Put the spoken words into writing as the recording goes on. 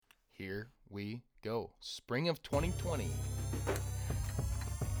Here we go. Spring of 2020.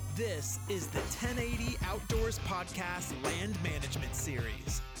 This is the 1080 Outdoors Podcast Land Management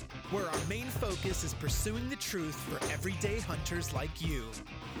Series, where our main focus is pursuing the truth for everyday hunters like you.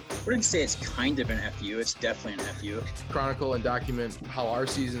 I wouldn't say it's kind of an FU, it's definitely an FU. Chronicle and document how our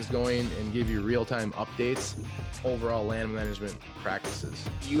season's going and give you real-time updates, overall land management practices.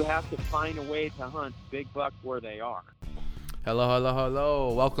 You have to find a way to hunt big buck where they are.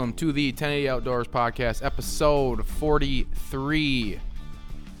 Hello. Welcome to the 1080 Outdoors Podcast, episode 43.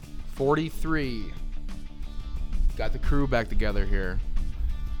 43. Got the crew back together here.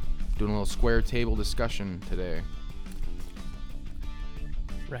 Doing a little square table discussion today.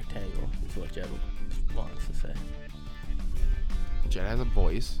 Rectangle is what Jed wants to say. Jed has a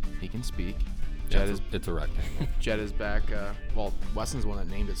voice. He can speak. It's a rectangle. Jed is back. Weston's the one that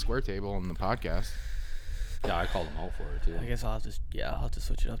named it square table on the podcast. Yeah, I called him out for it too. I guess I'll have to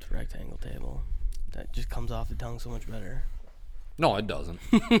switch it up to rectangle table. That just comes off the tongue so much better. No, it doesn't.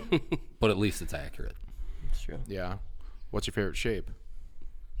 But at least it's accurate. It's true. Yeah. What's your favorite shape?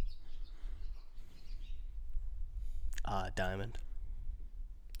 Diamond.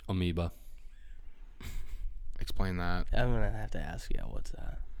 Amoeba. Explain that. I'm gonna have to ask you, what's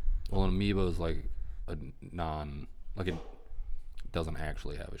that? Well, an amoeba is like a it doesn't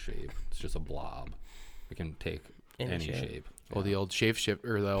actually have a shape. It's just a blob. It can take any shape. Oh, the old shapeshifter,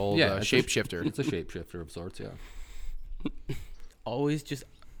 or the old shapeshifter. It's a shapeshifter of sorts, yeah. Always just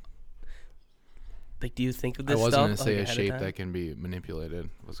like, do you think of this I wasn't stuff? going to say like, a shape that can be manipulated.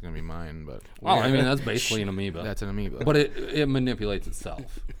 Was going to be mine, but Well, I mean, that's basically an amoeba. that's an amoeba. But it manipulates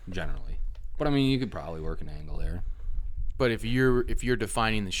itself, generally. But, I mean, you could probably work an angle there. But if you're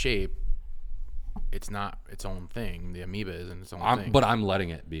defining the shape, it's not its own thing. The amoeba isn't its own thing. But I'm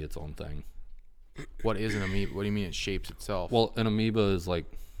letting it be its own thing. What is an amoeba? What do you mean it shapes itself? Well, an amoeba is like,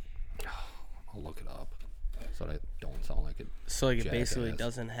 I'll look it up so that I don't sound like it. So like, it jackass. basically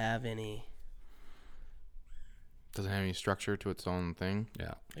doesn't have any. Doesn't have any structure to its own thing.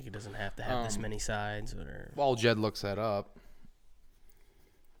 Yeah. Like, it doesn't have to have this many sides, or. While Jed looks that up,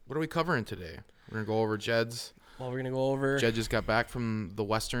 what are we covering today? We're gonna go over Jed's. Well, we're gonna go over. Jed just got back from the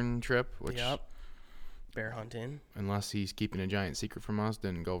Western trip, which, Yep. Bear hunting. unless he's keeping a giant secret from us,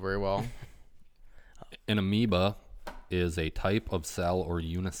 didn't go very well. An amoeba is a type of cell or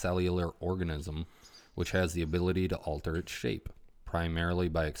unicellular organism which has the ability to alter its shape, primarily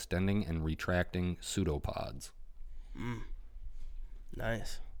by extending and retracting pseudopods.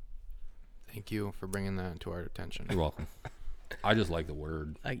 Nice. Thank you for bringing that to our attention. You're welcome. I just like the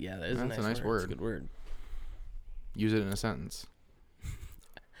word. Yeah, that is That's a nice word. It's a good word. Use it in a sentence.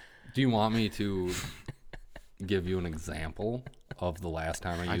 Do you want me to give you an example of the last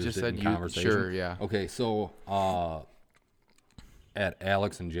time I used it in conversation? Sure, yeah. Okay, so at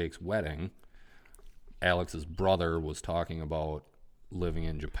Alex and Jake's wedding, Alex's brother was talking about living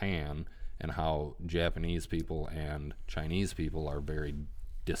in Japan and how Japanese people and Chinese people are very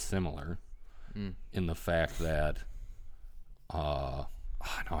dissimilar in the fact that no,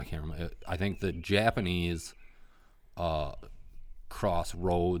 I can't remember. I think the Japanese cross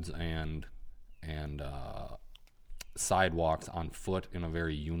roads and sidewalks on foot in a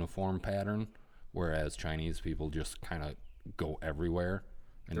very uniform pattern, whereas Chinese people just kind of go everywhere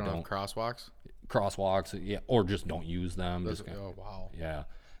and Don't have don't crosswalks. yeah, or just don't use them. Oh wow. Yeah,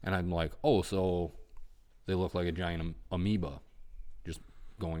 and I'm like, oh, so they look like a giant amoeba, just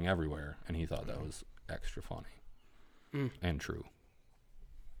going everywhere, and he thought that was extra funny and true.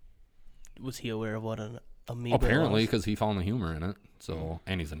 Was he aware of what an amoeba Apparently, was? because he found the humor in it. So,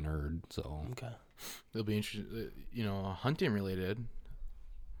 and he's a nerd. So, Okay. It'll be interesting. A hunting related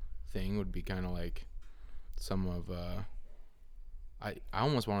thing would be kind of like some of. I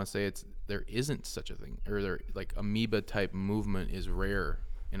almost want to say there isn't such a thing, or there like amoeba type movement is rare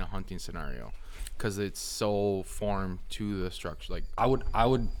in a hunting scenario because it's so formed to the structure. Like I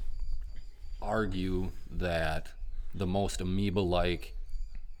would argue that the most amoeba-like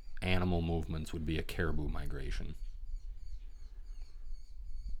animal movements would be a caribou migration.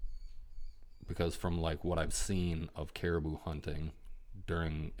 Because from like what I've seen of caribou hunting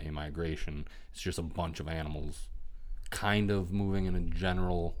during a migration, it's just a bunch of animals kind of moving in a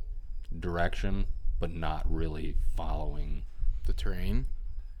general direction, but not really following the terrain.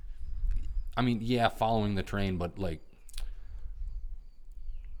 I mean, yeah, following the terrain, but like,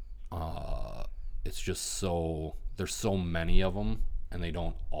 it's just so, there's so many of them, and they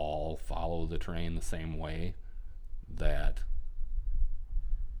don't all follow the terrain the same way, that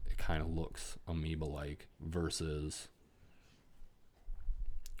it kind of looks amoeba-like versus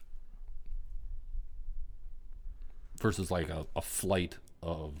like a flight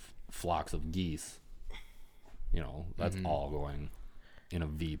of flocks of geese. That's all going in a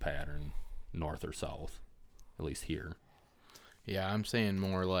V pattern, north or south, at least here. Yeah, I'm saying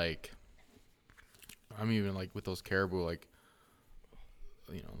more like, I'm even like with those caribou, like,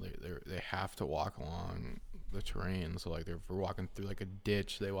 they have to walk along the terrain. So like if we're walking through like a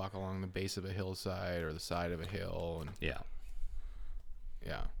ditch, they walk along the base of a hillside or the side of a hill. And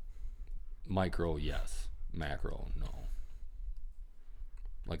Yeah. Micro, yes. Macro, no.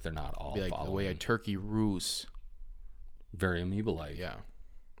 Like they're not all Be like following. the way a turkey roosts. Very amoeba-like. Yeah.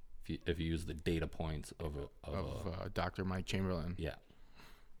 If you use the data points of Dr. Mike Chamberlain. yeah.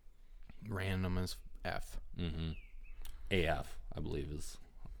 Random as F. Mm-hmm. AF, I believe, is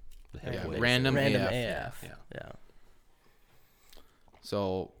the Yeah, heavyweight. random Random AF. AF. Yeah.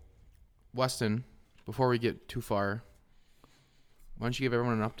 So, Weston, before we get too far, why don't you give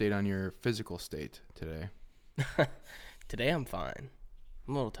everyone an update on your physical state today? Today I'm fine.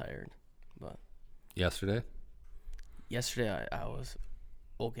 I'm a little tired, but Yesterday? yesterday I was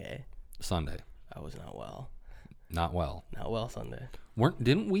okay. Sunday. I was not well. Not well. Not well Sunday.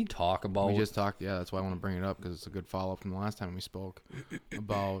 Didn't we talk about... We just talked, yeah, that's why I want to bring it up, because it's a good follow-up from the last time we spoke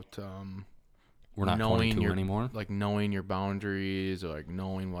about we're not knowing 22 anymore? like knowing your boundaries, or like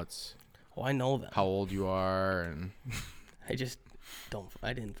knowing Oh, I know that. how old you are, and I just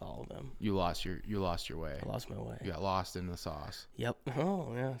I didn't follow them. you lost your way. I lost my way. You got lost in the sauce. Yep.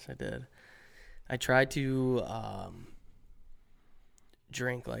 Oh, yes, I did. I tried to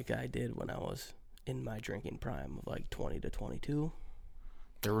drink like I did when I was in my drinking prime of like 20 to 22.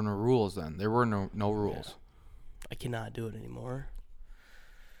 There were no rules then. There were no rules. I cannot do it anymore.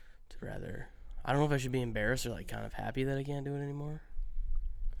 It's rather, I don't know if I should be embarrassed or like kind of happy that I can't do it anymore.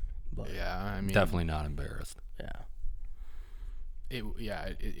 But Yeah, I mean, Definitely not embarrassed. yeah. It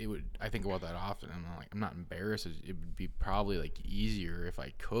would. I think about that often, and I'm not embarrassed. It would be probably like easier if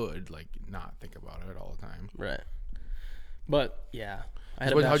I could like not think about it all the time. Right. But yeah, I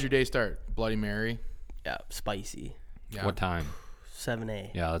had How'd your day start? Bloody Mary. yeah, spicy. Yeah. What time? 7A.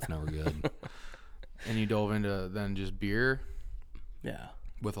 Yeah, that's never good. And you dove into then just beer Yeah.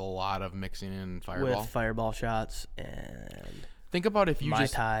 with a lot of mixing in Fireball. With fireball shots and Think about if you Mai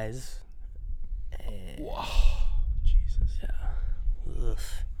just. Tais. And Whoa, Jesus. yeah. Ugh.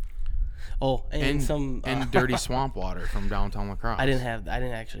 Oh, and some dirty swamp water from downtown La Crosse. I didn't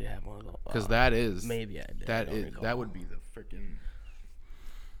actually have one of those. Because that is maybe I did. I that don't is recall. that would be the freaking.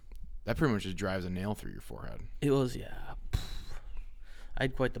 That pretty much just drives a nail through your forehead. It was, yeah. I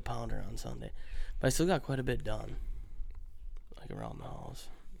had quite the pounder on Sunday, but I still got quite a bit done, like around the house,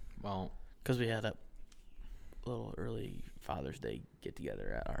 Well, because we had a little early Father's Day get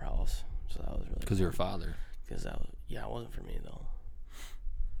together at our house, so that was really. Because you're a father. Because that was, yeah, it wasn't for me though.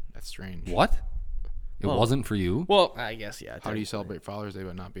 that's strange. What? It Well- wasn't for you? Well, I guess yeah. How do you technically. celebrate Father's Day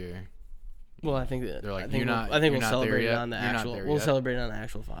but not be a? Well, I think that They're like, I think you're not- I think you're we'll not there celebrate it yet? on the You're not actual. there We'll yet? celebrate it on the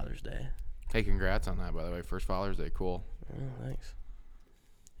actual Father's Day. Hey, congrats on that, by the way. First Father's Day, cool. Oh, thanks.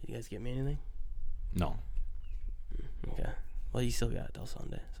 You guys get me anything? No. Okay. Well, you still got it till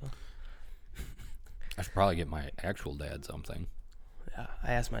Sunday, so I should probably get my actual dad something. yeah.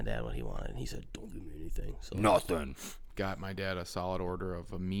 I asked my dad what he wanted, and he said, "Don't give me anything." So Nothing. Got my dad a solid order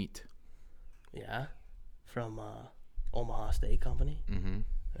of a meat. yeah, from Omaha Steak Company. Mm-hmm.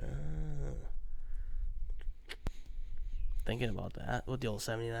 Thinking about that with the old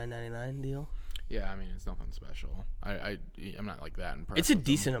 $79.99 deal. Yeah, I mean it's nothing special. I'm not like that impressed. It's a with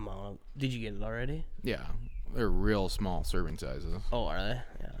them. decent amount. Did you get it already? Yeah, they're real small serving sizes. Oh, are they?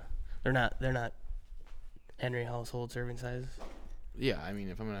 Yeah. They're not Henry household serving sizes. Yeah, I mean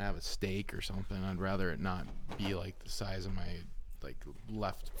if I'm gonna have a steak or something, I'd rather it not be like the size of my like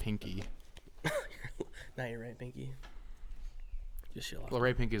left pinky. Not your right pinky. Just your left. Well,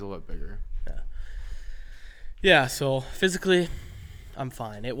 right pinky's a little bit bigger. Yeah, so physically, I'm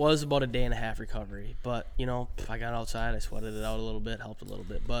fine. It was about a day and a half recovery, but I got outside, I sweated it out a little bit, helped a little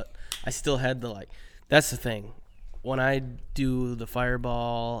bit, but I still had the that's the thing. When I do the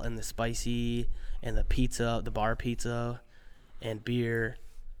Fireball and the spicy and the pizza, the bar pizza and beer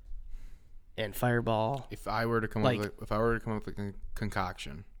and Fireball, If I were to come up with a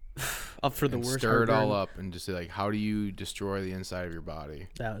concoction, up for the and worst stir it all heartburn, up and just say like, how do you destroy the inside of your body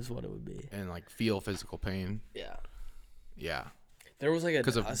that was what it would be. and like feel physical pain? Yeah. Yeah. There was like a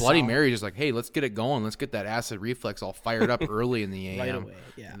Because a if Bloody solid- Mary just like, hey, let's get it going. Let's get that acid reflex all fired up early in the AM. Right away,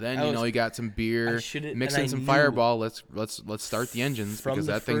 yeah. Then I was- you got some I beer, should've- mix and in I some knew- Fireball. Let's start the engines From because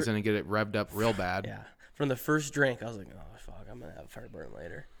the that thing's fir- gonna get it revved up real bad. Yeah. From the first drink, I was like, oh fuck, I'm gonna have heartburn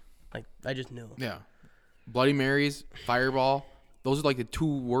later. Like I just knew. Yeah. Bloody Marys, Fireball, those are like the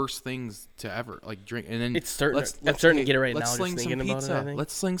two worst things to ever like drink. And then It's starting. I'm starting to get it right let's now. sling Just some thinking about pizza. it. I think.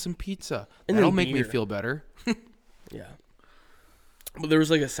 Let's sling some pizza. And That'll then make me beer. feel better. Yeah. But there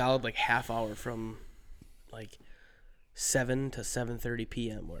was like a solid like half hour from like 7 to 7:30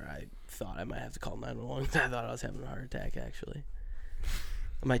 p.m. where I thought I might have to call 911. I thought I was having a heart attack actually.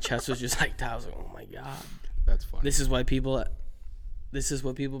 My chest was just like, I was like, oh my god. That's funny. This is what people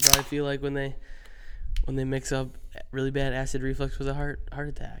probably feel like when they mix up really bad acid reflux with a heart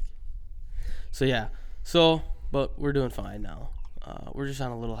attack. So yeah. But we're doing fine now. We're just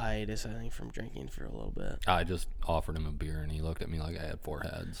on a little hiatus, I think, from drinking for a little bit. I just offered him a beer, and he looked at me like I had 4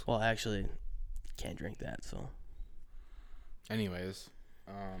 heads. Well, actually, can't drink that, so Anyways,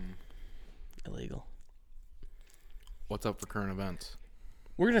 illegal. what's up for current events?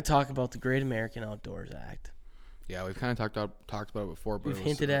 We're gonna talk about the Great American Outdoors Act. Yeah, we've kind of talked about it before, but We've it was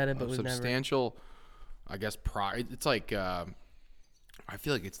hinted at it, but a we've never- substantial. I guess it's like I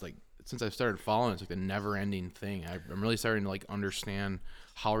feel like it's like since I've started following, it's like a never-ending thing. I'm really starting to like understand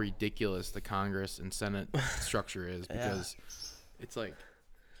how ridiculous the Congress and Senate structure is because it's like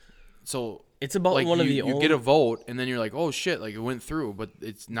so. It's about Like one of the you only. get a vote and then you're like, oh shit, like it went through, but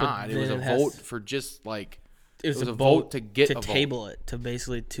it's not. It was then a it has- vote for just like it was a vote to get to a vote. table it to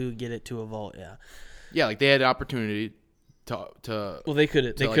basically to get it to a vote. Yeah. Yeah, like they had the opportunity to Well, they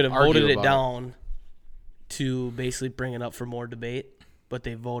could like, have argue voted it about it. down to basically bring it up for more debate, but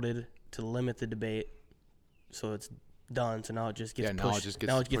they voted to limit the debate, so it's done. So now it just gets Yeah, now pushed. it just gets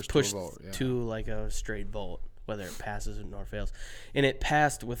now it gets pushed pushed to a vote, yeah. to like a straight vote, whether it passes or fails. And it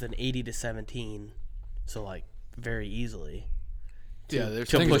passed with an 80-17, so like very easily. yeah, there's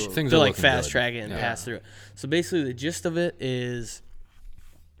To things push that- things to are like looking fast good. track it and Yeah. pass through it. So basically, the gist of it is,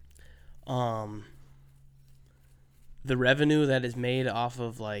 the revenue that is made off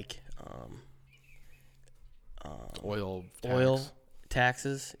of like oil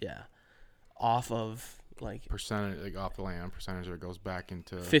taxes, off of like percentage like off the land percentage that goes back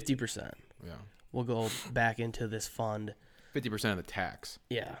into 50% yeah will go back into this fund. 50% of the tax.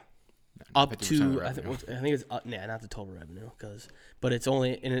 Yeah. Not Up 50% of to the I think revenue. it's not the total revenue but it's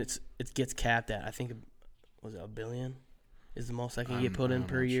only and it gets capped at I think was it $1 billion is the most I can get put in I'm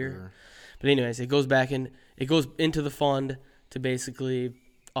per not year. sure. But anyways, it goes into the fund to basically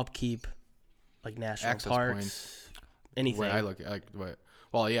upkeep like national Access parks, points. anything. Way I look at like what.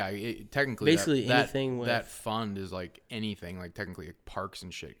 Well, yeah, technically, Basically that, anything with- that fund is like anything, like technically like parks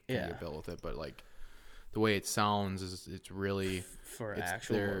and shit can Yeah. get built with it, but like the way it sounds is it's really for it's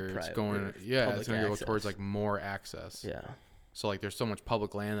actual or it's private, going or yeah public it's going to go access. towards like more access. Yeah, So like there's so much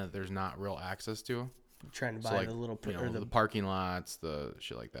public land that there's not real access to. trying to buy So like the little you know, or the parking lots, the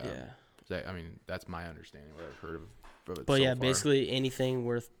shit like that. yeah. I mean that's my understanding what I've heard of it. But so yeah, far. basically anything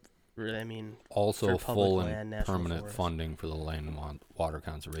worth. I mean, Also, for public full land, and national permanent forest. funding for the Land and Water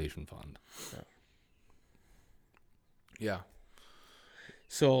Conservation Fund. yeah,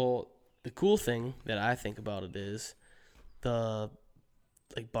 So the cool thing that I think about it is the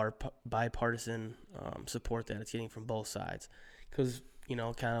like bipartisan support that it's getting from both sides, because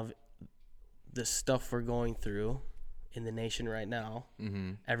kind of the stuff we're going through in the nation right now,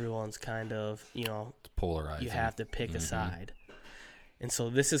 everyone's kind of It's polarizing. you have to pick a side, and so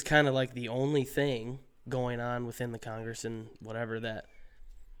this is kind of like the only thing going on within the Congress and whatever that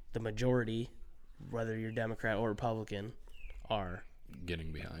the majority, whether you're Democrat or Republican, are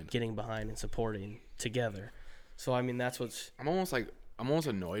getting behind. getting behind and supporting together. So I mean that's what's I'm almost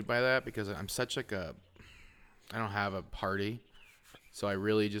annoyed by that because I'm such like I don't have a party, so I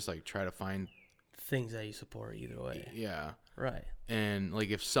really just like try to find things that you support either way. yeah. Right. And like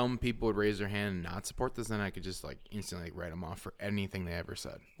if some people would raise their hand and not support this, then I could just like instantly like, write them off for anything they ever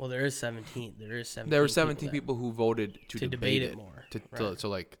said. Well, there is 17. There were 17 people who voted to debate debate it it more, To, so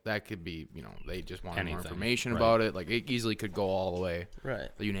like that could be they just wanted more Anything, information right. about it. Like it easily could go all the way. Right.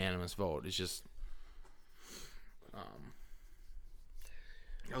 The unanimous vote. It's just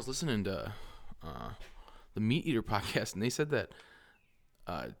I was listening to the Meat Eater podcast and they said that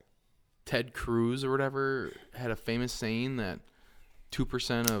Ted Cruz or whatever had a famous saying that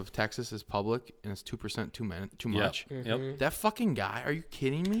 2% of Texas is public and it's 2% too much. Yep. That fucking guy, are you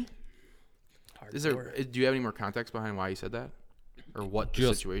kidding me? Do you have any more context behind why he said that? Or what the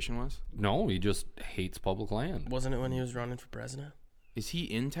Just- situation was? No, he just hates public land. Wasn't it when he was running for president? Is he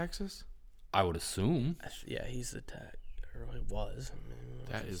in Texas? I would assume. Yeah, he's the tech, or he was. I mean,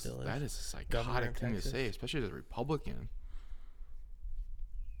 That he is still that is a Governor psychotic of thing to Texas. say, especially as a Republican.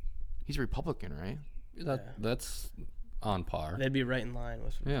 He's a Republican, right? That's on par. They'd be right in line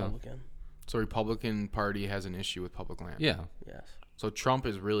with Yeah. Republican. So Republican Party has an issue with public land. Yeah. Yes. So Trump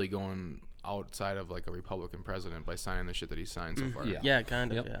is really going outside of like a Republican president by signing the shit that he's signed so far. Yeah. Yeah,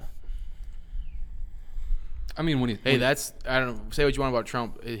 kind of. Yep. Yeah. I mean, Hey, that's I don't know, say what you want about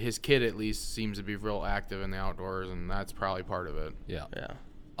Trump. His kid at least seems to be real active in the outdoors, and that's probably part of it. yeah. Yeah.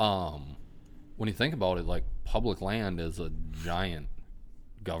 When you think about it, like public land is a giant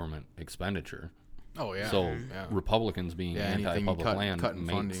government expenditure. Oh yeah. So yeah. Republicans being anything you anti-public land cut in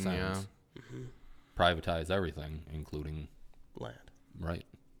makes funding, sense. yeah. Privatize everything, including Land. right.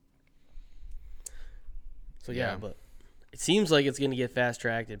 So yeah, Yeah. but it seems like it's going to get fast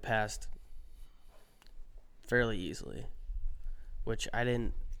tracked and passed fairly easily, which I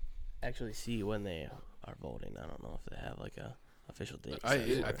didn't actually see when they are voting. I don't know if they have like a official date.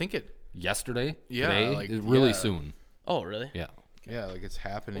 set for I think it. Yesterday, Yeah, today, like, really yeah. soon. Oh, really? Yeah. Yeah, like it's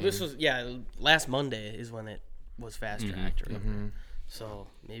happening. Well, this was last Monday is when it was fast tracked or whatever. Mm-hmm. So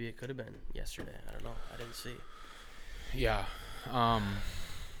maybe it could have been yesterday. I don't know. I didn't see. Yeah.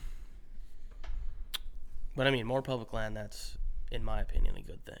 But I mean, more public land. That's, in my opinion, a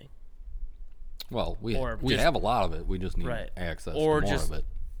good thing. Well, we Or we just- have a lot of it. We just need Right. access Or to more just- of it.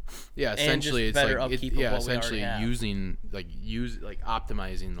 Yeah, And essentially, just it's better like upkeep of what we already essentially have.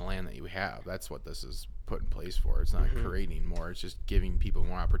 optimizing the land that you have. That's what this is put in place for. It's not Mm-hmm. creating more. It's just giving people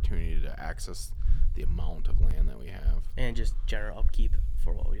more opportunity to access the amount of land that we have. And just general upkeep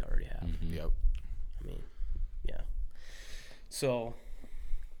for what we already have. Yep. I mean, yeah. So,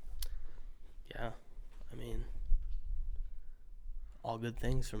 yeah. I mean, all good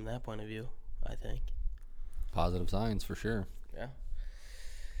things from that point of view, I think. Positive signs for sure. Yeah.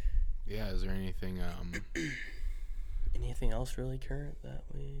 Yeah. Is there anything? Anything else really current that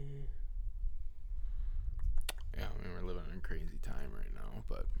we... Yeah, I mean, we're living in a crazy time right now,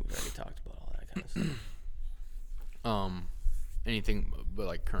 but We've already talked about all that kind of stuff. anything but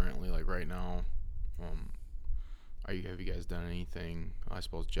like currently, like right now, have you guys done anything? I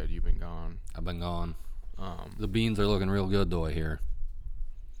suppose Jed, you've been gone. I've been gone. The beans are looking real good though. I hear.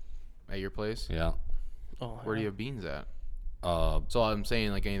 At your place? Yeah. Oh, Where do you have beans at? Uh, So I'm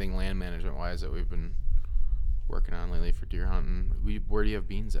saying like anything land management wise that we've been working on lately for deer hunting. Where do you have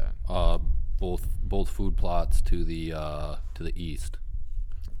beans at? both food plots to the east.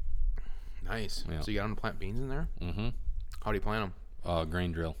 Nice. Yeah. So you got them to plant beans in there? Mm-hmm. How do you plant them?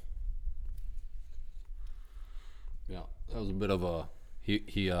 Grain drill. Yeah, that was a bit of a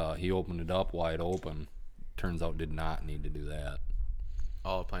he opened it up wide open. Turns out did not need to do that.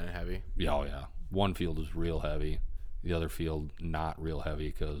 All planted heavy. Yeah, oh yeah. One field was real heavy, the other field not real heavy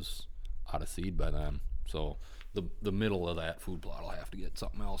because out of seed by then. So the middle of that food plot will have to get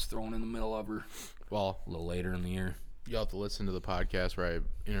something else thrown in the middle of her Well, a little later in the year. you'll have to listen to the podcast where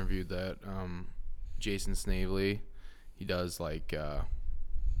I interviewed that Jason Snavely. He does like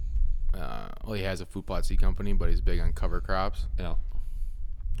well, he has a food plot seed company, but he's big on cover crops. Yeah.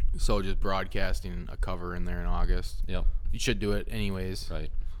 So just broadcasting a cover in there in August. Yep. You should do it anyways.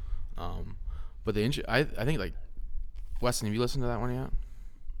 Right. But I think like Weston, have you listened to that one yet?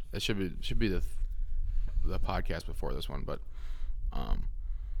 It should be the podcast before this one, but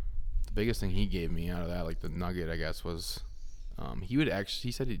the biggest thing he gave me out of that, like the nugget, I guess, was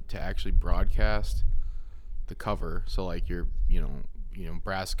he said to actually broadcast the cover. So like your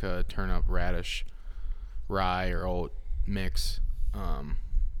brassica, turnip, radish, rye or oat mix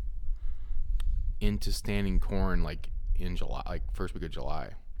into standing corn like in July, like first week of July.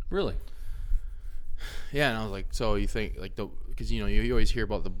 Really? Yeah, and I was like, so you think like because you always hear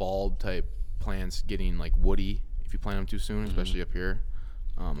about the bulb type plants getting like woody if you plant them too soon, especially up here.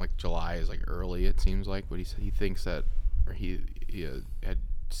 Like July is like early, it seems like. But he said he thinks that, or he had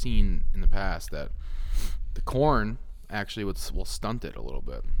seen in the past that the corn actually will stunt it a little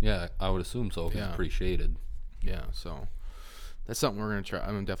bit. Yeah, I would assume so. 'Cause Yeah. it's pretty shaded. Yeah, so that's something we're gonna try.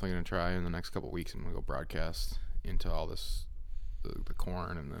 I'm definitely gonna try in the next couple of weeks. I'm gonna go broadcast into all this the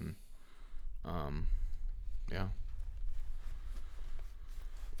corn, and then yeah.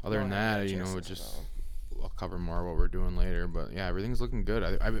 Other than that, I'll cover more of what we're doing later. But yeah, everything's looking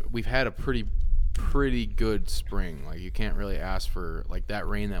good. We've had a pretty good spring. Like you can't really ask for like that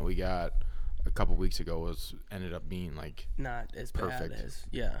rain that we got a couple weeks ago ended up being like Not as perfect. bad as,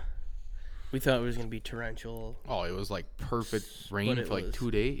 yeah. We thought it was going to be torrential. Oh, it was like perfect rain But it for like was.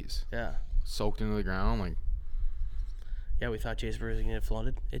 2 days, Yeah. soaked into the ground. Like Yeah, we thought Jasper was going to get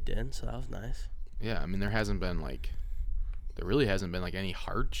flooded. It didn't, so that was nice. yeah, I mean there really hasn't been like any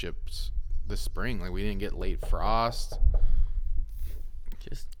hardships this spring. Like we didn't get late frost.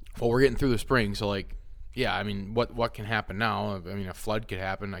 Just Well, we're getting through the spring, so like, yeah. I mean, what can happen now? I mean, a flood could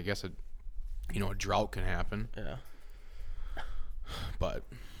happen. I guess a drought can happen. yeah. But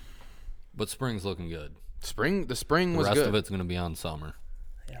But spring's looking good. the spring The was rest good. of it's going to be on summer.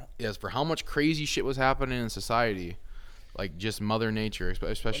 Yeah. Yes, for how much crazy shit was happening in society, like just Mother Nature,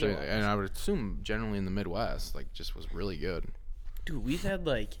 especially, and I would assume generally in the Midwest, like just was really good. Dude, we've had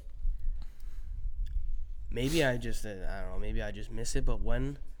like, maybe I don't know, maybe I just miss it, but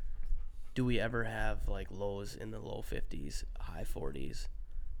when do we ever have like lows in the low 50s, high 40s,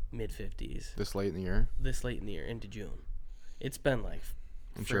 mid 50s This late in the year, this late in the year into June? It's been like,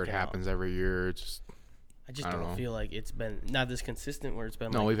 I'm sure it freaking happens out. every year. It's just I just I don't don't know. feel like it's been not this consistent where it's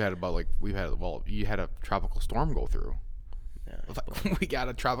been no. like, You had a tropical storm go through. yeah, I suppose. We got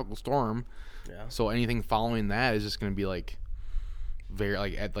a tropical storm, Yeah. so anything following that is just gonna be like very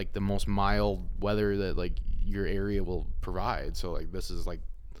like at like the most mild weather that like your area will provide. So like this is like,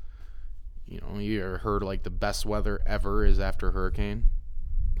 you know, you ever heard like the best weather ever is after a hurricane,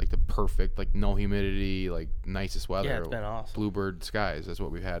 like the perfect like no humidity like nicest weather. Yeah, it's been awesome. Bluebird skies. That's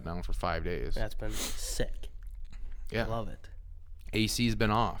what we've had now for 5 days. That's been sick. Yeah, I love it. AC's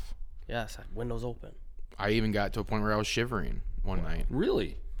been off. Yes, windows open. I even got to a point where I was shivering one night.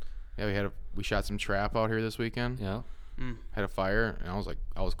 Really? Yeah, we shot some trap out here this weekend. Yeah. Had a fire, and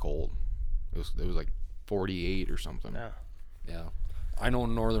I was cold. It was like 48 or something. Yeah. Yeah. I know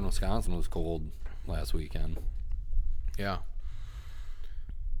northern Wisconsin was cold last weekend. Yeah.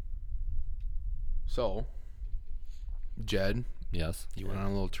 So, Jed, Yes. you went on a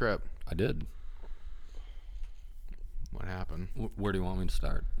little trip. I did. What happened? Where do you want me to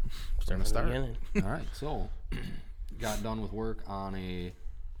start? We're gonna From the start. beginning. All right. So, got done with work on a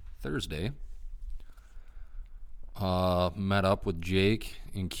Thursday. Met up with Jake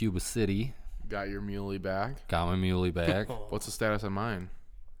in Cuba City. Got your muley back. Got my muley back. What's the status of mine?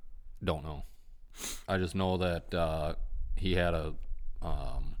 Don't know. I just know that he had a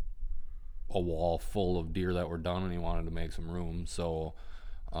wall full of deer that were done, and he wanted to make some room. So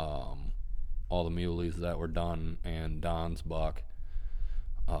all the muleys that were done and Don's buck,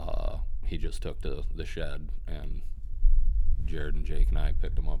 he just took to the shed, and Jared and Jake and I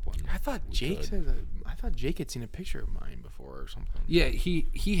picked him up when I thought we Jake could. said that. I thought Jake had seen a picture of mine before or something. Yeah, he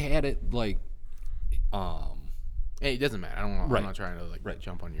had it like Hey, it doesn't matter. I don't know. Right. I'm not trying to like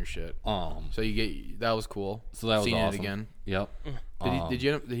jump on your shit. So you get that was cool. so that was Seeing awesome. it again. Yep.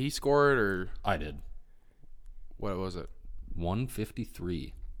 Did he score it or I did. what was it?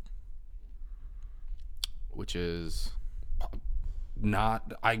 153. Which is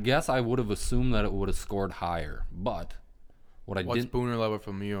Not. I guess I would have assumed that it would have scored higher, but what I what's didn't. Booner level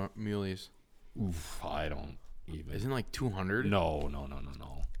for muleys? I don't even. Isn't it like 200? No.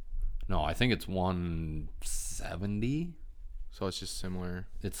 No, I think it's 170. So it's just similar.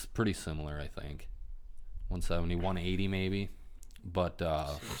 It's pretty similar, I think. 170, 180 maybe. But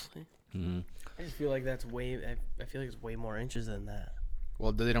Seriously? mhm. I just feel like that's way. I feel like it's way more inches than that.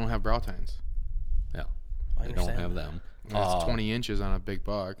 Well, they don't have brow tines. yeah, I they don't understand have that. them. And it's 20 inches on a big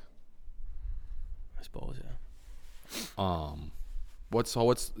buck. I suppose, yeah.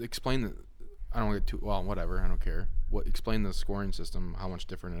 What's explain the? I don't get too well. Whatever. I don't care. Explain the scoring system? How much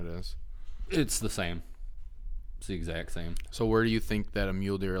different it is. It's the same. It's the exact same. So where do you think that a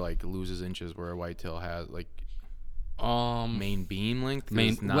mule deer like loses inches where a whitetail has like main beam length? 'Cause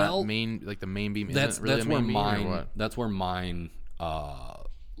main- it's not well, main like the main beam. That's isn't really that's a where main beam or mine. what? That's where mine.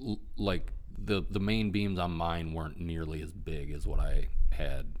 Like the main beams on mine weren't nearly as big as what I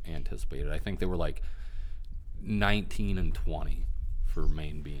had anticipated. I think they were like 19 and 20 for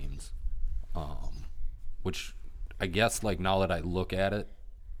main beams, which I guess like now that I look at it,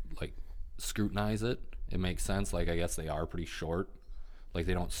 like scrutinize it, it makes sense. Like I guess they are pretty short. Like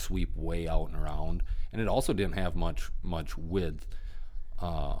they don't sweep way out and around, and it also didn't have much width.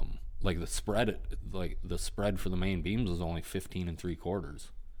 Like the spread for the main beams was only 15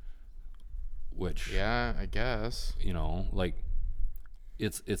 3/4, which Yeah, I guess. you know, like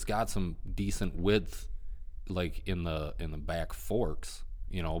it's got some decent width, like in the back forks,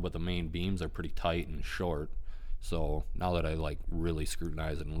 you know, but the main beams are pretty tight and short. So now that I like really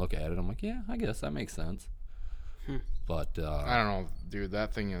scrutinize it and look at it, I'm like, yeah, I guess that makes sense. But I don't know, dude.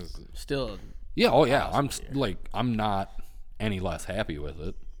 That thing is. Still, yeah, oh yeah, I'm not any less happy with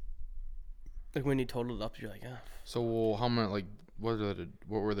it. like when you total it up, you're like, So how many like what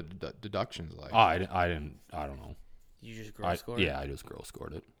were the deductions like? I don't know. you just gross score it? Yeah, I just gross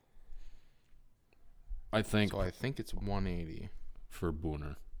scored it. I think So I think it's 180. for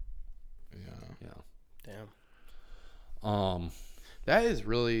Booner. Yeah. Yeah. Damn. That is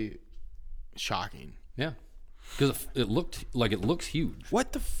really shocking. Yeah. Because it looks huge.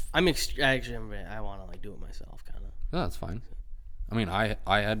 What the? Actually, I want to like do it myself, kind of. No, that's fine. I mean, I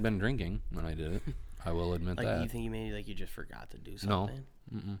had been drinking when I did it. I will admit Like, that. you think you just forgot to do No.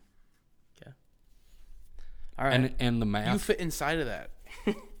 something? Okay. All right. And the You math. fit inside of that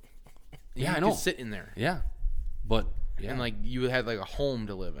Yeah, I You know. could sit in there. Yeah, but yeah, And like you had like a home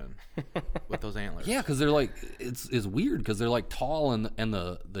to live in with those antlers. yeah, because they're like it's weird because they're like tall and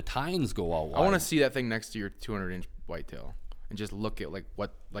the tines go out wide. I want to see that thing next to your 200-inch whitetail and just look at like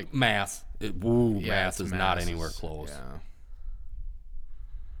what like mass. Mass is not anywhere close. Yeah.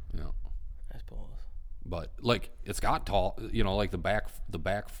 Yeah. I suppose. But like it's got tall, like the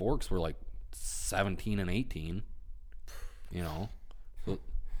back forks were like 17 and 18. So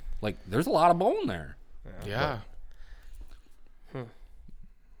like there's a lot of bone there. Yeah.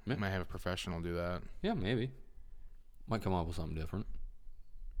 Might have a professional do that. Yeah, maybe. Might come up with something different.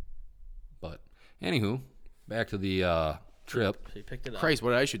 But anywho, back to the trip. So you picked it up. Christ, what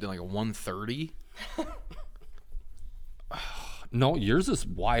did I shoot? Like a 130? No, yours is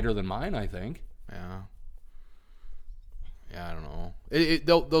wider than mine, I think. Yeah. Yeah, I don't know.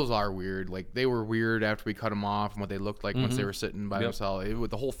 Those are weird. Like they were weird after we cut them off and what they looked like once they were sitting by themselves.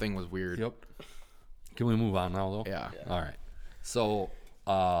 The whole thing was weird. Yep. Can we move on now, though? Yeah. All right. So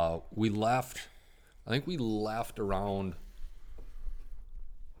we left. I think we left around.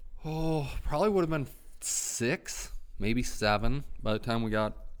 Probably would have been 6, maybe 7 by the time we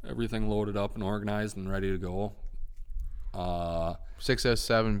got everything loaded up and organized and ready to go. 6 or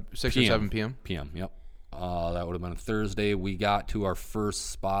 7 p.m. PM. Yep. That would have been Thursday. We got to our first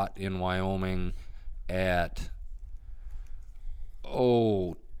spot in Wyoming at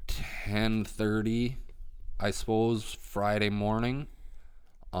 10:30, I suppose, Friday morning.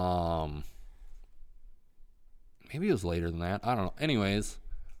 Maybe it was later than that. I don't know. Anyways,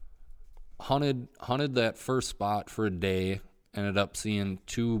 hunted that first spot for a day. Ended up seeing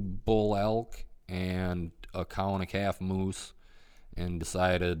 2 bull elk and a cow and a calf moose, and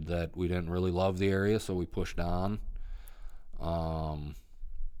decided that we didn't really love the area, so we pushed on.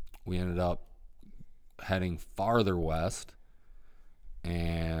 We ended up heading farther west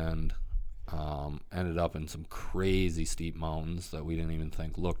and ended up in some crazy steep mountains that we didn't even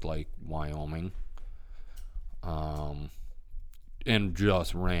think looked like Wyoming. And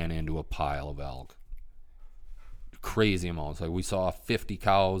just ran into a pile of elk. Crazy amounts. Like we saw 50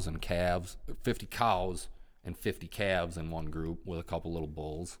 cows and 50 calves in one group with a couple little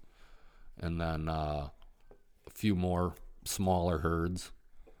bulls. And then a few more smaller herds.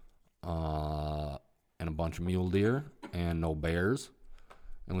 And a bunch of mule deer and no bears.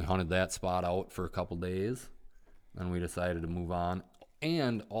 And we hunted that spot out for a couple days. Then we decided to move on.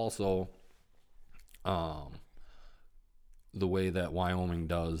 And also, the way that Wyoming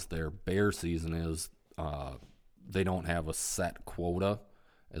does their bear season is they don't have a set quota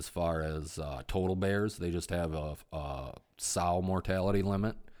as far as total bears. They just have a sow mortality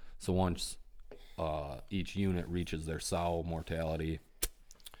limit. So once each unit reaches their sow mortality,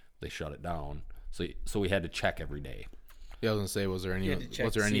 they shut it down. So we had to check every day. Yeah, I was gonna say, was there any You had to check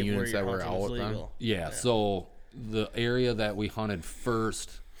was there to any see if where units your that were hunting was out then? legal. Yeah, so the area that we hunted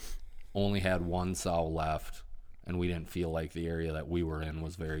first only had 1 sow left, and we didn't feel like the area that we were in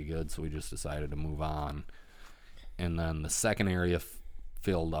was very good, so we just decided to move on. And then the second area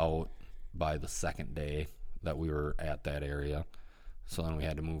filled out by the second day that we were at that area, so then we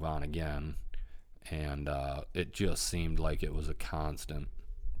had to move on again. And it just seemed like it was a constant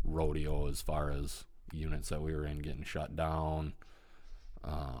rodeo as far as units that we were in getting shut down,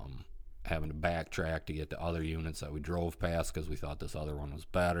 having to backtrack to get to other units that we drove past because we thought this other one was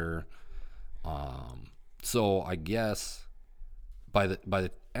better. So I guess by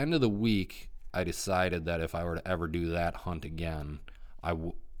the end of the week, I decided that if I were to ever do that hunt again, I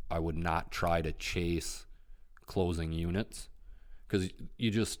would not try to chase closing units, because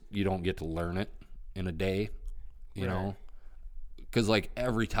you don't get to learn it in a day, you know? Because like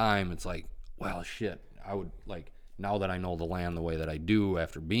every time it's like, well, shit, I would like, now that I know the land the way that I do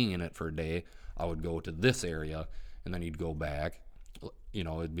after being in it for a day, I would go to this area, and then you'd go back. You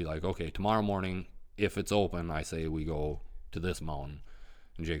know, it'd be like, okay, tomorrow morning, if it's open, I say we go to this mountain.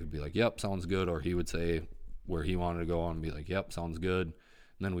 And Jake would be like, yep, sounds good. Or he would say where he wanted to go and be like, yep, sounds good. And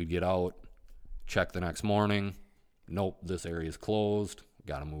then we'd get out, check the next morning. Nope, this area is closed.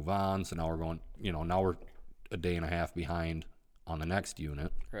 Got to move on. So now we're going, now we're a day and a half behind on the next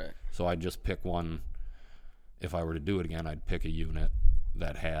unit. Right. So I'd just pick one. If I were to do it again, I'd pick a unit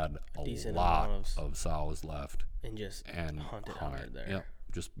that had a Decent lot amount of sows left. And just And hunt it hunt hard there. Yep.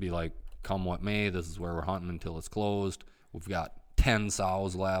 Just be like, come what may, this is where we're hunting until it's closed. We've got 10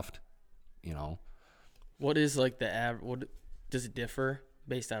 sows left, What is like the average? What does it differ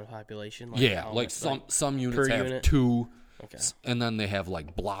based on population? Like yeah, how like much, some units per have unit? 2. Okay. And then they have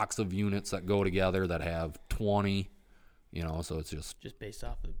like blocks of units that go together that have 20, so it's just based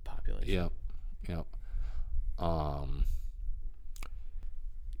off the population. Yep.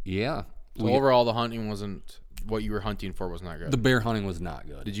 Yeah. So overall, the hunting wasn't what you were hunting for. Was not good. The bear hunting was not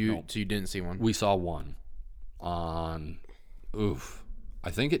good. Did you? No. So you didn't see one? We saw one on. I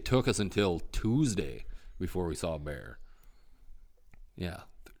think it took us until Tuesday before we saw a bear. Yeah.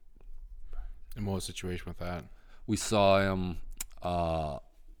 And what was the situation with that? We saw him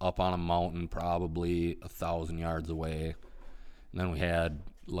up on a mountain, probably 1,000 yards away. And then we had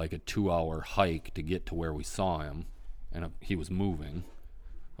like a 2-hour hike to get to where we saw him. And he was moving,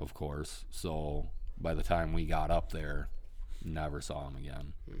 of course. So by the time we got up there, never saw him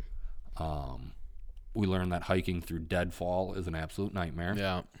again. We learned that hiking through deadfall is an absolute nightmare.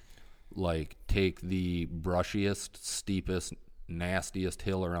 Yeah. Like, take the brushiest, steepest, nastiest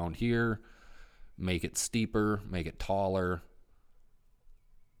hill around here, make it steeper, make it taller,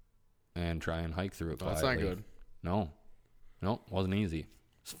 and try and hike through it quietly. That's not good. No, wasn't easy.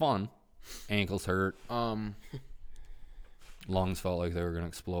 It's fun. Ankles hurt. Lungs felt like they were going to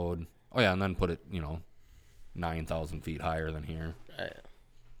explode. Oh, yeah, and then put it, 9,000 feet higher than here.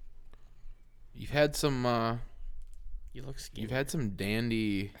 You've had some. You look skinny. You've had some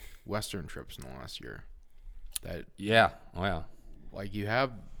dandy Western trips in the last year. That Yeah. Oh, yeah. like you've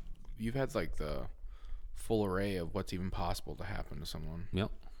had like the full array of what's even possible to happen to someone.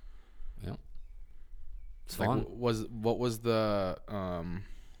 Yep. It's Like, fun. what was the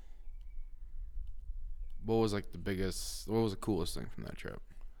what was like the biggest? What was the coolest thing from that trip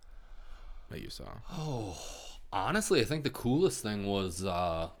that you saw? Honestly, I think the coolest thing was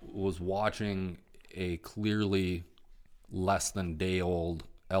watching a clearly less than day old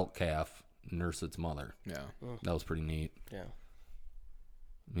elk calf nurse its mother. Yeah. That was pretty neat. Yeah.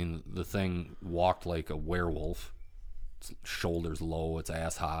 I mean, the thing walked like a werewolf. Its shoulders low, its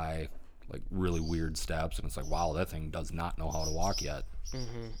ass high, like really weird steps, and it's like, wow, that thing does not know how to walk yet.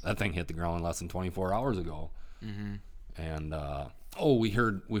 Mm-hmm. That thing hit the ground less than 24 hours ago. Mm-hmm. And we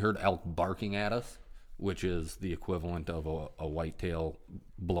heard elk barking at us, which is the equivalent of a whitetail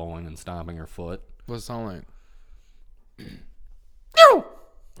blowing and stomping her foot. What does it sound like? Oh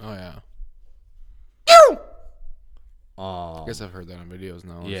yeah. I guess I've heard that on videos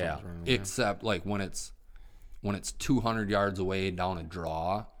now. Yeah, except like when it's 200 yards away down a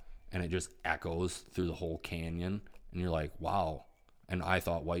draw, and it just echoes through the whole canyon, and you're like, wow. And I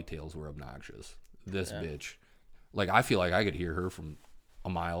thought whitetails were obnoxious. This bitch, like, I feel like I could hear her from a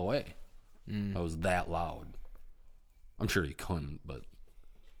mile away. It was that loud. I'm sure you couldn't, but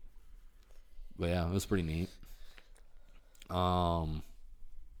yeah, it was pretty neat.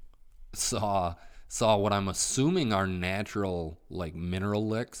 Saw what I'm assuming are natural, like, mineral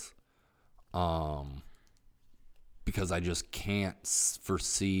licks, because I just can't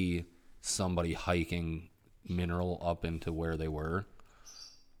foresee somebody hiking mineral up into where they were.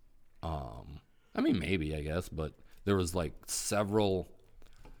 I mean, maybe, I guess, but there was like several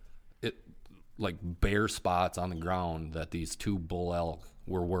like bare spots on the ground that these two bull elk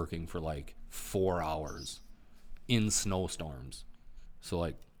were working for like 4 hours in snowstorms. So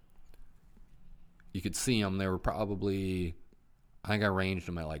like you could see them. They were probably, I think I ranged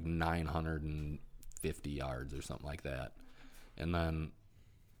them at like 950 yards or something like that. And then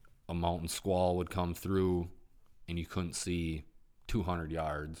a mountain squall would come through and you couldn't see 200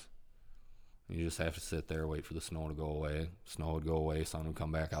 yards. You just have to sit there, wait for the snow to go away. Snow would go away, sun would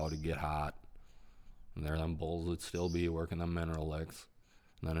come back out, it'd get hot. And there them bulls would still be working them mineral licks.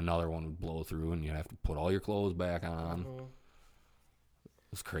 And then another one would blow through and you'd have to put all your clothes back on.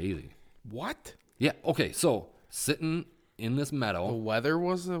 It was crazy. What? Yeah, okay, so sitting in this The meadow. weather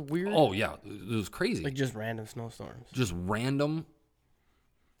was a weird. Oh, yeah, it was crazy. Like just random snowstorms. Just random,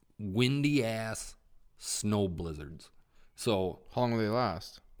 windy-ass snow blizzards. So, How long will they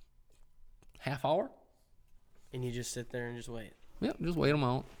last? half hour? And you just sit there and just wait. Yeah, just wait them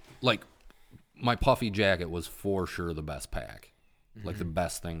out. Like, my puffy jacket was for sure the best pack. Like, the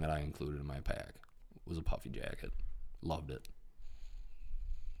best thing that I included in my pack was a puffy jacket. Loved it.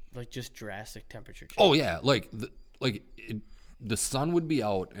 Like just drastic temperature change. Oh, yeah. Like, the sun would be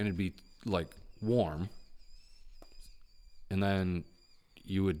out and it'd be, like, warm. And then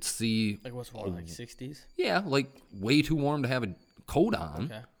you would see... Like what's warm, like 60s? Yeah, like, way too warm to have a coat on.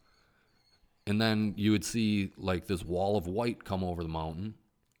 Okay. And then you would see, like, this wall of white come over the mountain.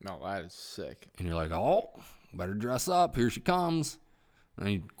 No, that is sick. And you're like, oh, better dress up. Here she comes. And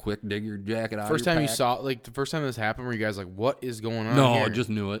you quick dig your jacket out. First of your time you pack. saw, like, the first time this happened, were you guys like, what is going on No, here? I just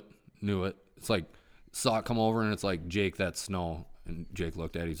knew it. It's like, saw it come over, and it's like, Jake, that's snow. And Jake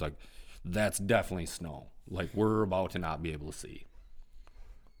looked at it. He's like, that's definitely snow. Like, we're about to not be able to see.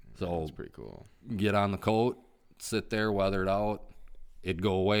 So That's pretty cool. get on the coat, sit there, weather it out. It'd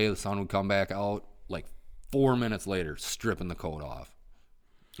go away. The sun would come back out. Like 4 minutes later, stripping the coat off.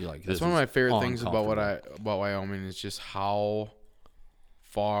 You're like, That's this one of is my favorite things about uncomfortable. Wyoming is just how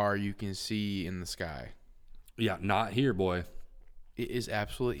far you can see in the sky. Yeah, not here, boy. It is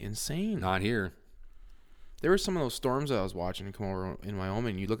absolutely insane. Not here. There were some of those storms that I was watching come over in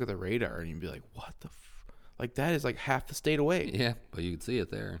Wyoming. You look at the radar and you'd be like, "What the?" Like that is like half the state away. Yeah, but you could see it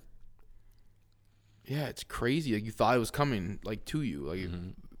there. Yeah, it's crazy. Like you thought it was coming like to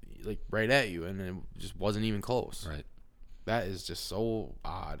you, like right at you, and it just wasn't even close. Right. That is just so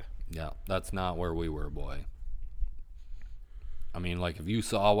odd. Yeah, that's not where we were, boy. I mean, like if you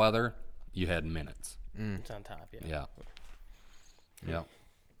saw weather, you had minutes. It's on top, yeah. Yeah.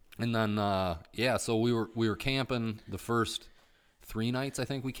 And then so we were camping the first 3 nights, I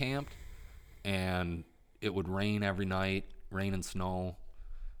think we camped, and it would rain every night, rain and snow.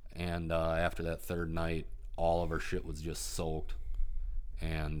 And after that 3rd night, all of our shit was just soaked,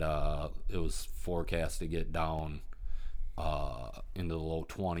 and it was forecast to get down into the low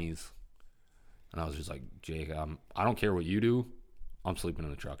 20s. And I was just like, Jake, I don't care what you do, I'm sleeping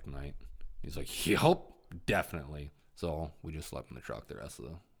in the truck tonight. He's like, yup, definitely. So we just slept in the truck the rest of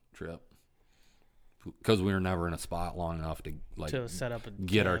the trip, because we were never in a spot long enough to set up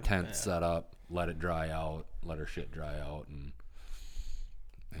get our tent set up, let it dry out, let our shit dry out, and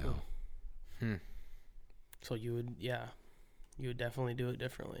So you would definitely do it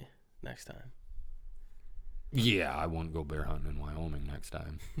differently next time. Yeah, I wouldn't go bear hunting in Wyoming next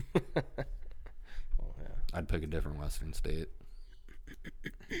time. Well, yeah. I'd pick a different western state.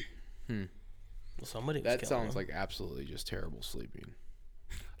 Well, somebody was That killing sounds them. like absolutely just terrible sleeping.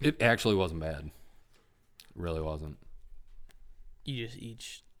 It actually wasn't bad. It really wasn't. You just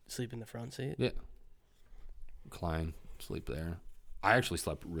each sleep in the front seat. Yeah. Recline, sleep there. I actually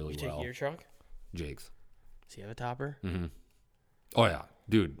slept really You well. take your truck. Jake's. Does he have a topper? Mm-hmm. Oh, yeah.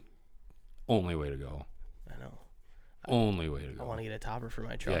 Dude, only way to go. I know. Only way to I go. want to get a topper for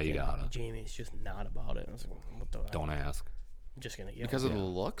my truck. Yeah, you and gotta. Jamie's just not about it. I was like, what the? Don't ask. I'm just gonna get Because one. of the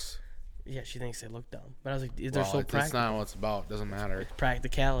looks? Yeah, she thinks they look dumb. But I was like, they're Well, so it's practical. not what it's about. Doesn't matter.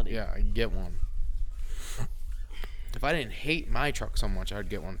 Practicality. Yeah, I can get one. If I didn't hate my truck so much, I'd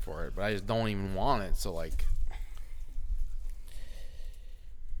get one for it. But I just don't even want it. So like,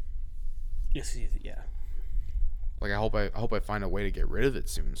 Yes, yeah. I hope I find a way to get rid of it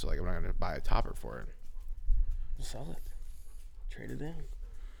soon. So like, I'm not gonna buy a topper for it. Sell it. Trade it in.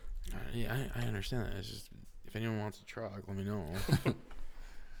 Yeah, I understand that. It's just if anyone wants a truck, let me know.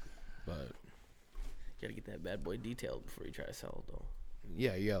 But You gotta get that bad boy detailed before you try to sell it, though.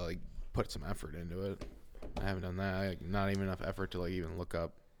 yeah, you gotta like put some effort into it. I haven't done that. Not even enough effort to like even look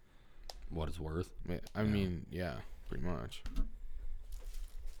up. What it's worth. I mean, yeah, pretty much.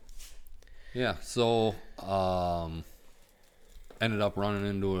 Yeah, so ended up running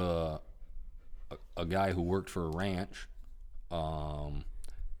into a guy who worked for a ranch.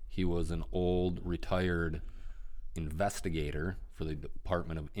 He was an old retired investigator for the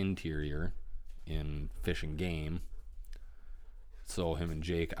Department of Interior in Fish and Game. So him and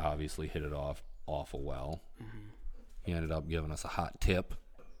Jake obviously hit it off awful well. Mm-hmm. He ended up giving us a hot tip.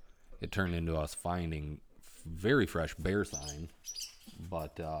 It turned into us finding very fresh bear sign,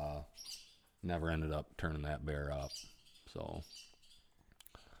 but never ended up turning that bear up. So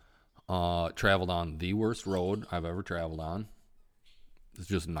traveled on the worst road I've ever traveled on. It's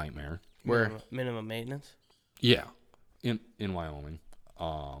just a nightmare. Where? Minimum maintenance? Yeah, in Wyoming,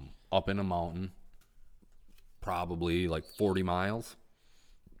 up in a mountain, probably like 40 miles.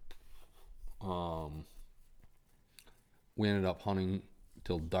 We ended up hunting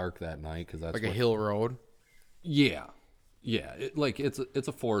till dark that night because that's Like a hill road? Yeah, it's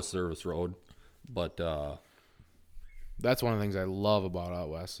a Forest Service road, but That's one of the things I love about out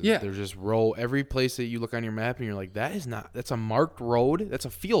west. Is Yeah. There's just every place that you look on your map and you're like, that's a marked road. That's a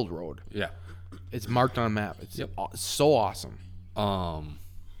field road. yeah. It's marked on a map. It's Yep. so awesome.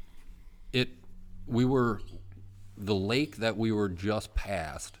 The lake that we were just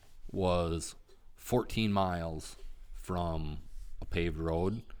past was 14 miles from a paved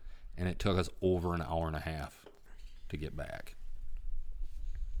road, and it took us over an hour and a half to get back.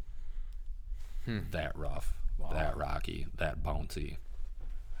 That rough, that rocky, that bouncy.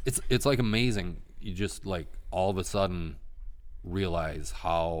 It's like amazing. You just like all of a sudden realize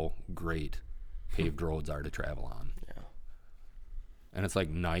how great paved roads are to travel on. Yeah. And it's like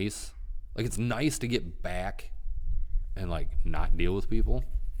nice. Like it's nice to get back and like not deal with people.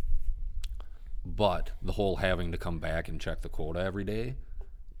 But the whole having to come back and check the quota every day,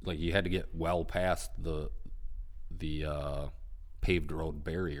 like you had to get well past the paved road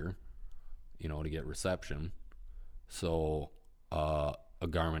barrier, to get reception. So a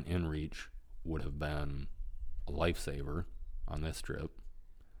Garmin InReach would have been a lifesaver on this trip.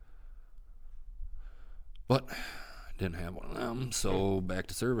 But didn't have one of them, so back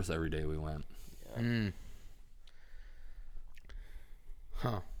to service every day we went. Mm.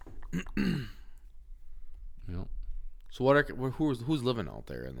 Huh. Yep. So who's living out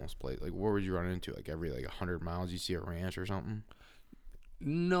there in those places? Like, where would you run into? Like every 100 miles, you see a ranch or something?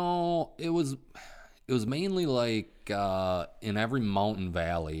 No, it was mainly like in every mountain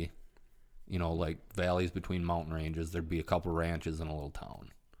valley, like valleys between mountain ranges, there'd be a couple ranches in a little town.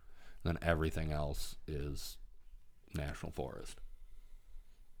 Then everything else is national forest.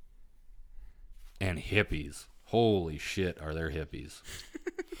 And hippies. Holy shit, are there hippies?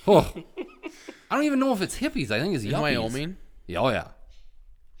 Oh, I don't even know if it's hippies. I think it's yuppies. In Wyoming? Yeah, oh, yeah.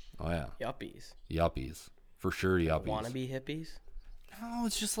 Oh, yeah. Yuppies. Yuppies. For sure, yuppies. Wannabe hippies? No,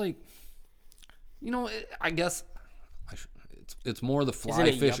 it's just like, I guess it's more the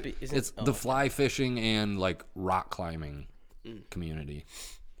fly fishing. It's the fly fishing and like rock climbing community.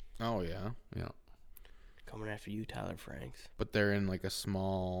 Oh, yeah. Yeah. Coming after you, Tyler Franks. But they're in a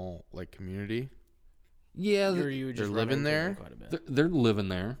small community. Yeah, You they're living there? Quite a bit. they're living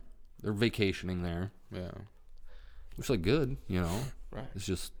there. They're vacationing there. Yeah. Which is good, Right. It's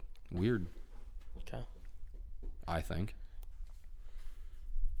just weird, Okay. I think.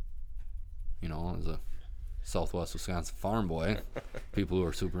 As a Southwest Wisconsin farm boy, people who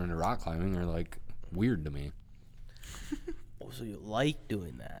are super into rock climbing are like weird to me. Oh, so you like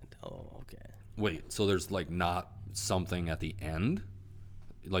doing that? Oh, okay. Wait, so there's not something at the end?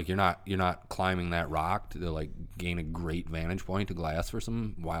 Like you're not climbing that rock to gain a great vantage point to glass for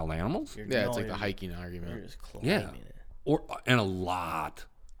some wild animals? Yeah, it's like the hiking argument. You're just climbing Yeah. it. And a lot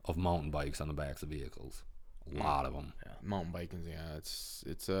of mountain bikes on the backs of vehicles. A lot of them. Yeah. Mountain biking, yeah. It's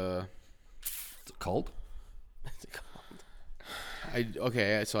It's a cult? What's it called?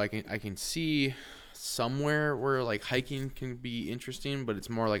 okay, so I can see somewhere where hiking can be interesting, but it's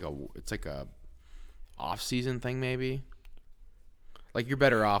more like a off-season thing maybe. You're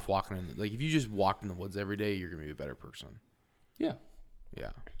better off walking in if you just walk in the woods every day, you're going to be a better person. Yeah.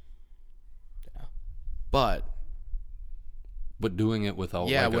 Yeah. Yeah. But doing it without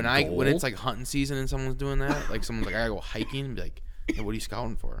when it's hunting season and someone's doing that, someone's I gotta go hiking and be like, hey, what are you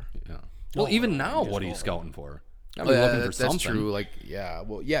scouting for? Yeah. Well, even now, what are you scouting for? Gotta be looking for that's something. true.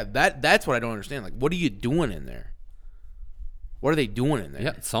 That's what I don't understand. What are you doing in there? What are they doing in there?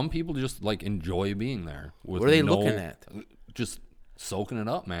 Yeah, some people just enjoy being there. What are they looking at? Just soaking it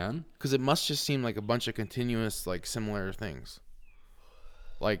up, man. Because it must just seem like a bunch of continuous similar things.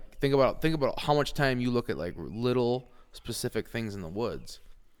 Think about how much time you look at little specific things in the woods,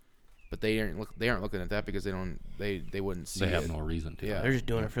 but they aren't looking at that because they wouldn't see. They have it. no reason to. Yeah. They're just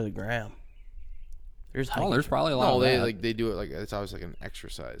doing it for the gram. There's hiking. There's probably a lot. No, of they that. they do it it's always an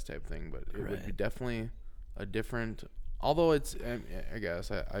exercise type thing, but it would be Right. definitely a different. Although it's, I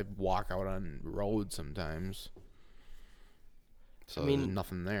guess I walk out on roads sometimes, so there's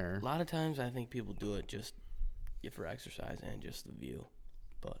nothing there. A lot of times, I think people do it just for exercise and just the view,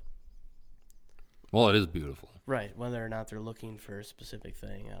 but Well, it is beautiful. right, whether or not they're looking for a specific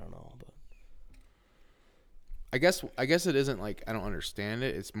thing, I don't know, but I guess it isn't I don't understand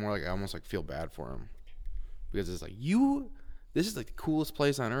it. It's more I almost feel bad for him because it's this is the coolest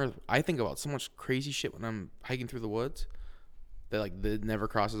place on earth. I think about so much crazy shit when I'm hiking through the woods that that never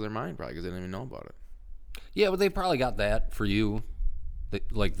crosses their mind probably because they didn't even know about it. Yeah, but they probably got that for you.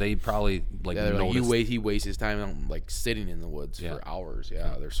 They probably Yeah, noticed. he wastes his time sitting in the woods for hours.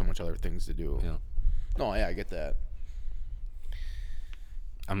 Yeah, there's so much other things to do. Yeah. No, yeah, I get that.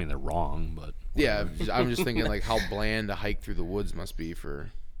 I mean, they're wrong, but Yeah, I'm just thinking how bland a hike through the woods must be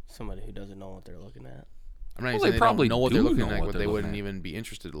for. somebody who doesn't know what they're looking at, I'm not even Well, saying they they probably don't know what they're do looking know at, what but they're they looking wouldn't at. even be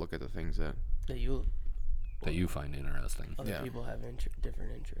interested to look at the things that. that you find interesting. other Yeah. people have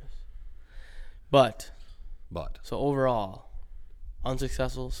different interests. But But so overall,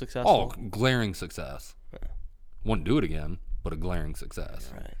 unsuccessful, successful. glaring success. Wouldn't do it again, but a glaring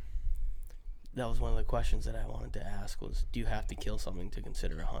success. Right. That was one of the questions that I wanted to ask was, do you have to kill something to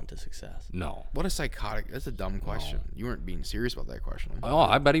consider a hunt a success? No. What a psychotic. That's a dumb question. You weren't being serious about that question. Oh,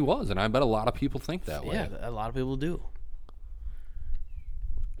 I bet he was, and I bet a lot of people think that way. Yeah, a lot of people do.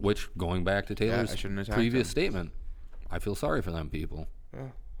 Which, going back to I Taylor's shouldn't attack previous him. statement, I feel sorry for them people.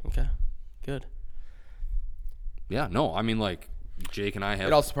 Oh, okay. Good. Yeah, no, I mean, Jake and I have.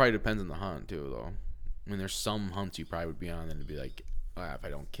 It also probably depends on the hunt too, though. I mean, there's some hunts you probably would be on and it'd be if I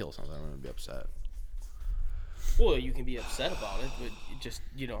don't kill something, I'm gonna be upset. Well, you can be upset about it, but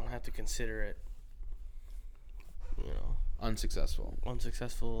you don't have to consider it, Unsuccessful.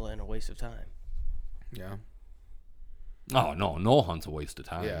 unsuccessful and a waste of time. Yeah. Oh, no hunt's a waste of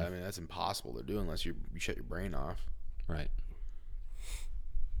time. Yeah, I mean that's impossible to do unless you shut your brain off. Right.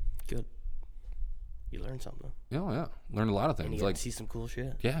 Good. you learn something. Yeah. Learned a lot of And things. you Like, get to see some cool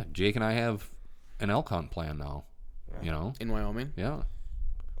shit. yeah, Jake and I have an elk hunt plan now. Right. You know? In Wyoming? Yeah.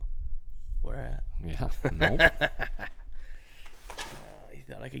 Where at? Yeah. Nope. You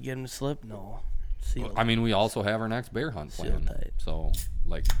thought I could get him to slip? No. Sealed. I mean, we also have our next bear hunt Sealed plan. tight. So,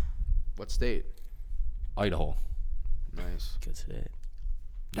 like, What state? Idaho. Nice. Good state.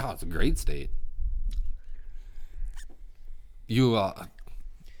 No, it's a great state. You, I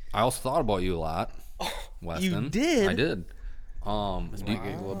also thought about you a lot, Weston. did? I did. It's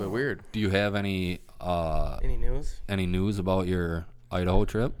getting a little bit weird. Do you have any Any news? news about your Idaho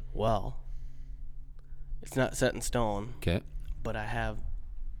trip? Well, it's not set in stone, Okay. but I have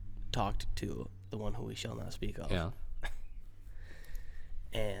talked to the one who we shall not speak of. Yeah.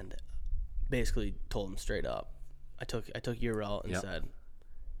 And basically told him straight up. I took your route and Yep. said,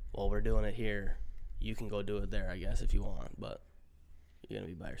 well, we're doing it here. You can go do it there, I guess, if you want, but you're going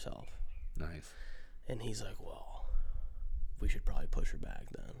to be by yourself. Nice. And he's like, well, we should probably push her back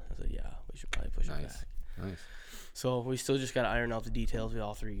then. I said, yeah, we should probably push her Nice. back. Nice. So we still just got to iron out the details. We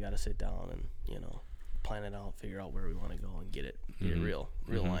all three got to sit down and, plan it out, figure out where we want to go and get it real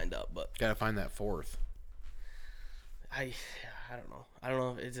lined up. But Gotta find that fourth. I don't know. I don't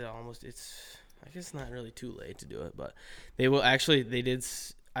know. I guess it's not really too late to do it, but they did.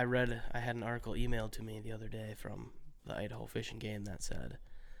 I had an article emailed to me the other day from the Idaho Fish and Game that said,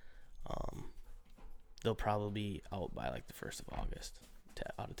 they'll probably be out by like the 1st of August,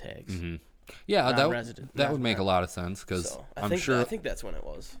 out of tags. Mm-hmm. Yeah, Non-resident- that would make a non- lot of sense because So I think that's when it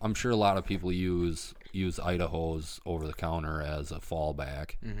was. I'm sure a lot of people use Idaho's over the counter as a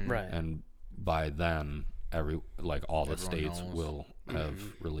fallback, Right. and by then all the Everyone states knows. will have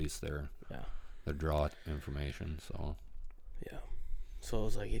released their draw information. So Yeah. So it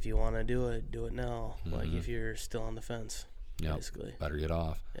was like, if you want to do it now. Like if you're still on the fence, yeah, basically. better get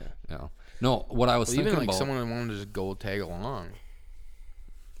off. Yeah. No, what I was Well, thinking even like about, someone wanted to just go tag along,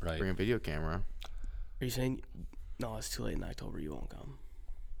 right? bring a video camera. Are you saying, no, it's too late in October, you won't come?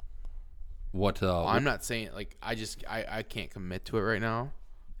 What? I'm not saying like I can't commit to it right now.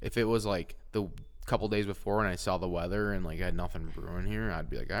 If it was like the couple days before and I saw the weather and like I had nothing brewing here, I'd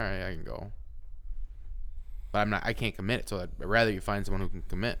be like, all right, I can go. But I can't commit. So I'd rather you find someone who can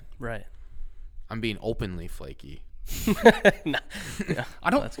commit. Right. I'm being openly flaky. Yeah. I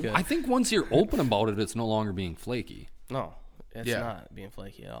don't. That's good. I think once you're open about it, it's no longer being flaky. No, it's Yeah. not being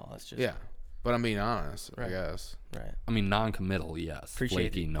flaky at all. It's just Yeah, but I'm being honest. I Right. guess. right. I mean, non-committal, yes.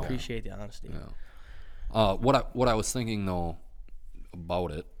 Flaky, no. Appreciate the honesty. Yeah. What I was thinking though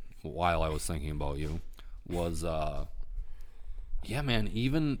about it while I was thinking about you was, yeah, man.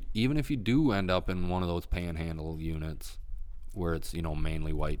 Even if you do end up in one of those panhandle units where it's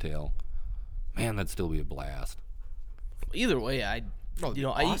mainly whitetail, man, that'd still be a blast. Either way, Oh,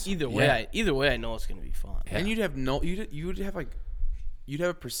 awesome. either way, I know it's gonna be fun. Yeah. And you'd have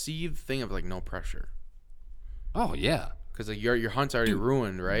a perceived thing of like no pressure Oh yeah, because like your hunt's already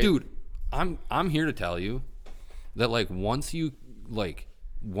ruined, right? dude. I'm here to tell you that once you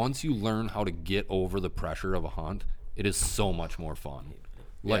learn how to get over the pressure of a hunt, it is so much more fun.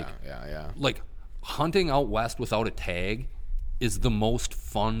 Yeah. Like hunting out west without a tag is the most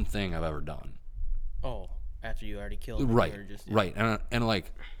fun thing I've ever done. Oh, after you already killed them, Right, or just, right, and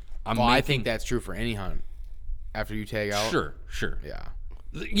like I'm Well, making, I think that's true for any hunt. After you tag out, sure. Yeah.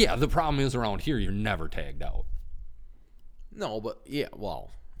 Yeah, the problem is around here you're never tagged out. No, but yeah.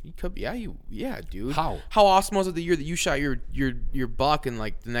 Well, you could. Yeah, dude. How awesome was it the year that you shot your buck and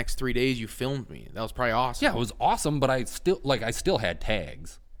like the next 3 days you filmed me? That was probably awesome. Yeah, it was awesome, but I still had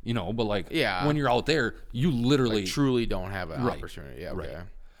tags, but Yeah. when you're out there, you literally Like, truly don't have an Right. opportunity. Yeah. Right. Okay.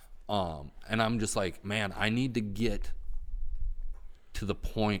 And I'm just like, man, I need to get to the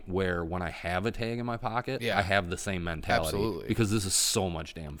point where when I have a tag in my pocket, Yeah. I have the same mentality. Absolutely. Because this is so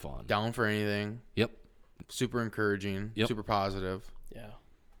much damn fun. Down for anything. Yep. Super encouraging. Yep. Super positive. yeah.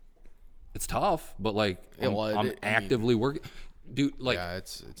 It's tough, but Yeah, well, I'm I mean- actively working. Dude, Yeah,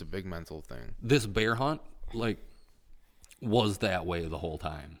 it's a big mental thing. this bear hunt, was that way the whole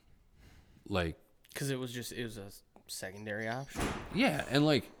time. Because it was a secondary option. Yeah,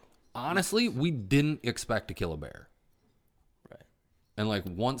 and honestly, we didn't expect to kill a bear. Right.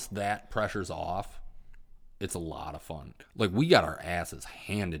 And once that pressure's off, it's a lot of fun. We got our asses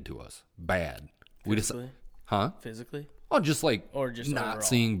handed to us bad. We just Physically? Physically? Oh, just Or just not overall?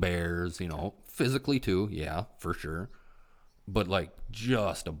 seeing bears, physically too, yeah, for sure. But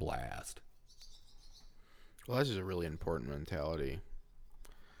just a blast. Well, that's just a really important mentality.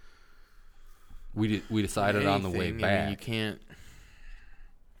 We decided on the way Anything, back. I mean, you can't.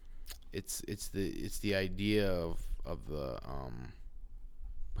 It's the idea of the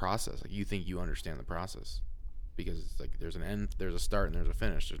process. Like you think you understand the process because it's like there's an end, there's a start, and there's a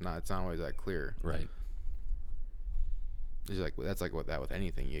finish. It's not always that clear. Right. It's like that's like that with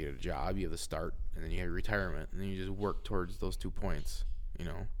anything. You get a job, you have the start, and then you have retirement, and then you just work towards those 2 points. You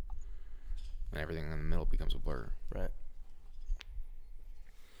know, and everything in the middle becomes a blur. Right.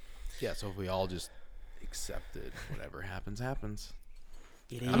 Yeah. So if we all just accepted whatever happens, happens.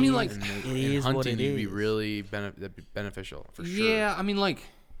 I mean, like, And it in is what hunting, it you'd be is. really beneficial for sure. Yeah, I mean, like,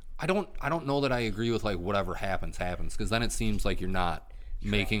 I don't know that I agree with like whatever happens, because then it seems like you're not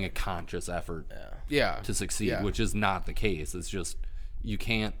making a conscious effort Yeah. to succeed, Yeah. which is not the case. It's just you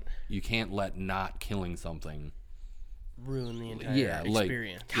can't let not killing something. Ruin the entire Yeah, like-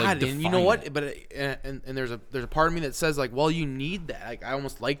 experience. God, and you know define what? it. But and there's a part of me that says like, well, you need that. Like, I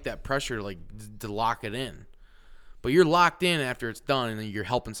almost like that pressure, like to lock it in. But you're locked in after it's done, and then you're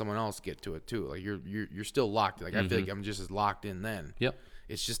helping someone else get to it too. Like you're still locked. Like I feel like I'm just as locked in then. Yep.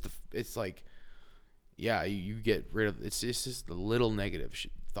 It's just it's like, yeah, you get rid of it's just the little negative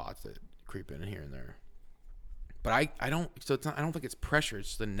thoughts that creep in here and there. But I don't. So it's not. I don't think it's pressure. It's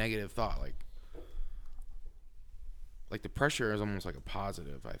just a negative thought. Like the pressure is almost like a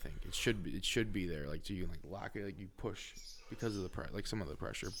positive. I think it should be there. Like so you can like lock it. Like you push because of the like some of the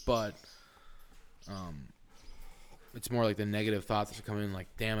pressure. But it's more like the negative thoughts that come in. Like,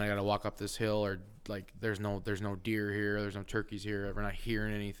 damn, I gotta walk up this hill, or like there's no deer here. There's no turkeys here. We're not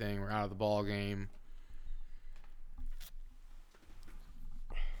hearing anything. We're out of the ball game.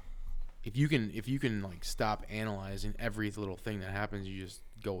 If you can like stop analyzing every little thing that happens, you just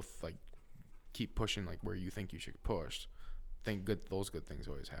go with, like keep pushing like where you think you should push. Those good things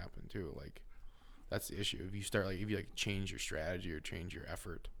always happen too. Like that's the issue. If you change your strategy or change your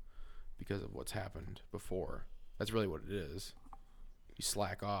effort because of what's happened before, that's really what it is. You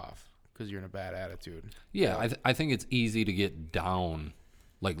slack off because you're in a bad attitude. Yeah, I think it's easy to get down,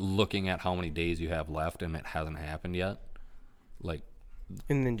 like looking at how many days you have left and it hasn't happened yet. Like,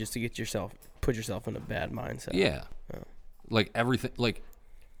 And then just to put yourself in a bad mindset. yeah, like everything, like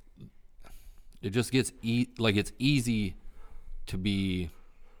it just gets like it's easy to be,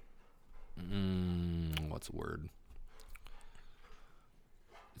 what's the word?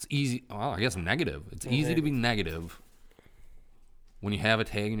 It's easy. Well, I guess negative. It's easy to be negative when you have a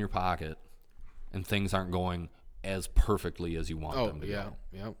tag in your pocket and things aren't going as perfectly as you want them to go.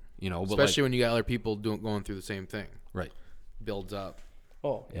 Yep. You know, but Especially when you got other people going through the same thing. right. Builds up.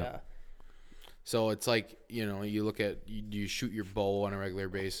 Oh, yeah. So it's like, you look at, do you shoot your bow on a regular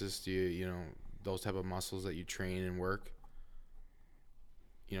basis? Do you those type of muscles that you train and work?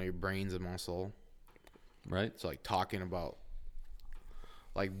 Your brain's a muscle. Right. So like talking about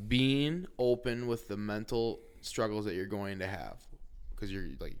like being open with the mental struggles that you're going to have. Because you're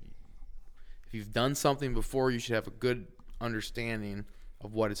like, if you've done something before, you should have a good understanding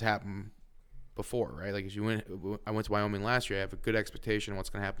of what has happened before, right? Like I went to Wyoming last year. I have a good expectation of what's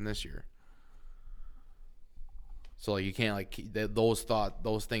going to happen this year. So like you can't like those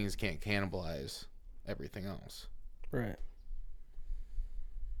things can't cannibalize everything else. Right.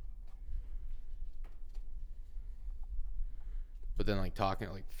 But then like talking,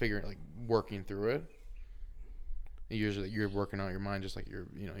 like figuring, like working through it. Usually you're working out your mind just like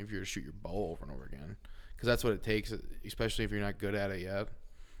if you're to shoot your bow over and over again, because that's what it takes, especially if you're not good at it yet.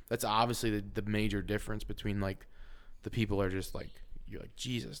 That's obviously the major difference between like the people are just like, you're like,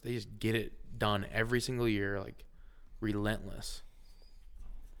 Jesus, they just get it done every single year, like relentless.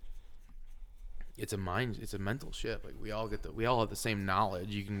 It's a mental shift. Like we all have the same knowledge.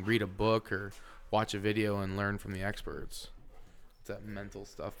 You can read a book or watch a video and learn from the experts. It's that mental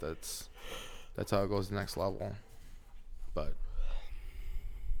stuff that's how it goes to the next level. But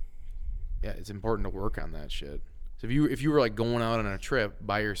yeah, it's important to work on that shit. So if you were like going out on a trip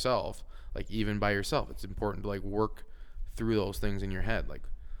by yourself, like even by yourself, it's important to like work through those things in your head. Like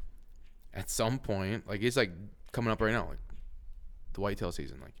at some point, like it's like coming up right now, like the whitetail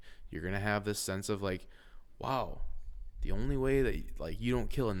season, like you're gonna have this sense of like, wow, the only way that like you don't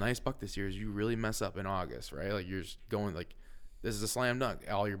kill a nice buck this year is you really mess up in August, right? Like you're just going like, this is a slam dunk.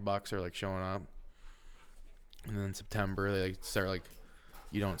 All your bucks are like showing up, and then in September they like start like,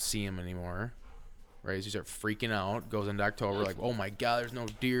 you don't see them anymore, right? So you start freaking out. Goes into October, like, oh my God, there's no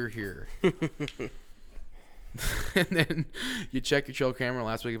deer here. And then you check your trail camera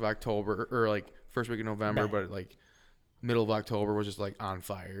last week of October or like first week of November, but like middle of October was just like on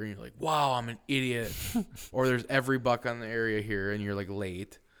fire. And you're like, wow, I'm an idiot. Or there's every buck on the area here and you're like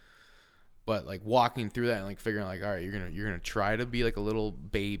late. But like walking through that and like figuring like, all right, you're gonna try to be like a little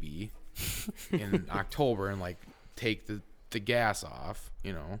baby in October and like take the gas off,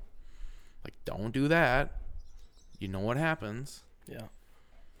 Like don't do that. You know what happens. Yeah.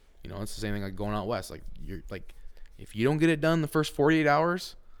 You know, it's the same thing like going out west. Like you're like, if you don't get it done the first 48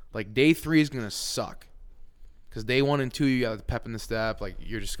 hours, like day 3 is gonna suck. Cause day 1 and 2 you got the pep in the step. Like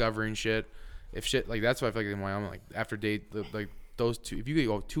you're discovering shit. If shit like that's why I feel like in Wyoming, like after like those 2, if you could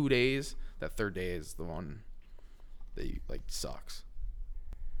go 2 days, that 3rd day is the one that you, like sucks.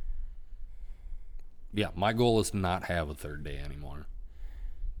 Yeah, my goal is to not have a 3rd day anymore.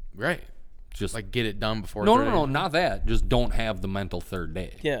 Right. Just Like get it done before. no, not that. Just don't have the mental 3rd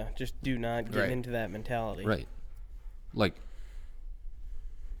day. Yeah, just do not get Right. into that mentality. Right. Like,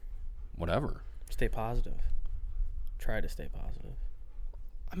 whatever. Stay positive. Try to stay positive.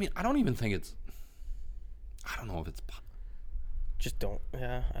 I mean, I don't even think it's. I don't know if it's. Just don't.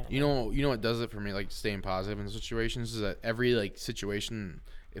 Yeah, I don't You know what does it for me, like staying positive in situations, is that every like situation,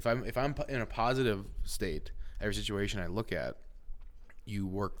 if I'm in a positive state, every situation I look at, you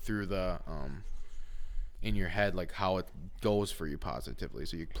work through the in your head like how it goes for you positively,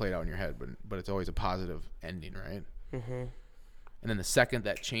 so you play it out in your head, but it's always a positive ending, right? Mm-hmm. And then the second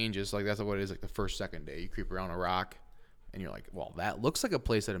that changes, like that's what it is. Like the first, second day, you creep around a rock, and you're like, well, that looks like a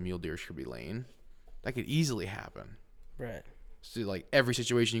place that a mule deer should be laying. That could easily happen. Right. So like every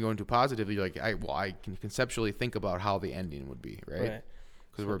situation you go into positively, you're like, I can conceptually think about how the ending would be, right?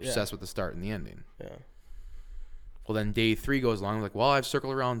 Because we're obsessed with the start and the ending. Yeah. Well, then day 3 goes along, like, well, I've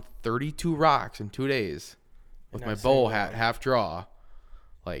circled around 32 rocks in 2 days with And my not bow seeing one. half draw.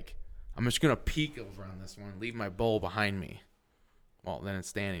 Like, I'm just gonna peek over on this one, leave my bow behind me. Well, then it's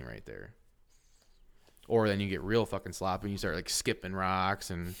standing right there. Or then you get real fucking sloppy and you start like skipping rocks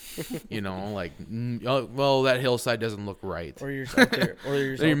and, you know, like, oh, well, that hillside doesn't look right. Or you're just out there. Or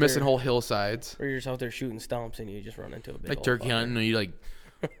you're, just Then you're out missing there, whole hillsides. Or you're just out there shooting stumps and you just run into a big Like old turkey fucker. hunting, and you like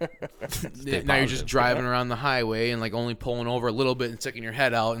Stay now you're just positive. driving around the highway and like only pulling over a little bit and sticking your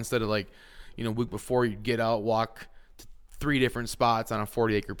head out instead of like, you know, week before you'd get out, walk to 3 different spots on a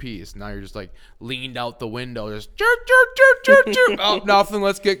 40-acre piece. Now you're just like leaned out the window, just chirp, chirp, chirp, chirp, chirp. Oh, nothing.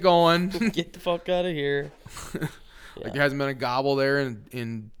 Let's get going. Get the fuck out of here. Like there hasn't been a gobble there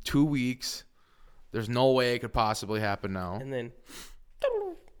in 2 weeks. There's no way it could possibly happen now. And then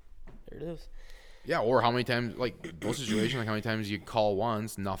there it is. Yeah, or how many times, like those situations, like how many times you call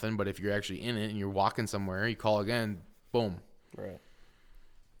once, nothing, but if you're actually in it and you're walking somewhere, you call again, boom. Right.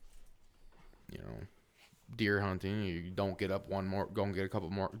 You know, deer hunting, you don't get up don't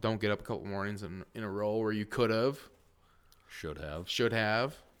get up a couple mornings in a row where you could have, should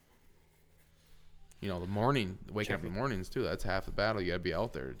have. You know, waking up in the mornings too, that's half the battle. You got to be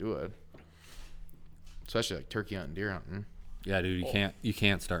out there to do it. Especially like turkey hunting, deer hunting. Yeah, dude, you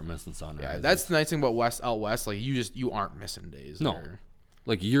can't start missing sunrise. Yeah, that's the nice thing about out west. Like you aren't missing days. No. there.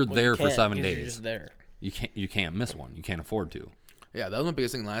 like you're Well, there you for can't, 7 'cause days. You're just there. You can't miss one. You can't afford to. Yeah, that was the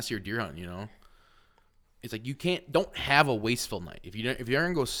biggest thing last year deer hunting. You know, it's like don't have a wasteful night. If you're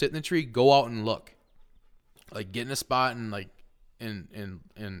gonna go sit in the tree, go out and look. Like get in a spot and like and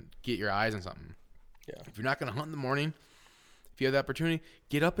get your eyes on something. Yeah. If you're not gonna hunt in the morning, if you have the opportunity,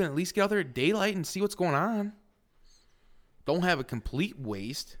 get up and at least get out there at daylight and see what's going on. Don't have a complete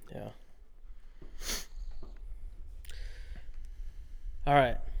waste. Yeah. All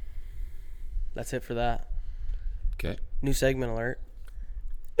right. That's it for that. Okay. New segment alert.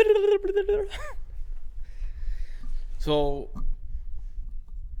 So,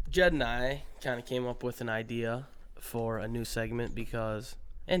 Jed and I kind of came up with an idea for a new segment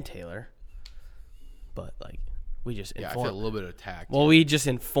and Taylor, but like we just Yeah, I informed. feel a little bit attacked. Well, we just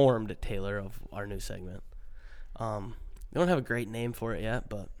informed Taylor of our new segment. We don't have a great name for it yet,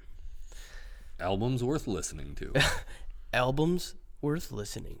 but Albums worth listening to. albums worth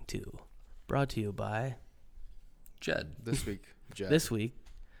listening to. Brought to you by Jed. this week, Jed. this week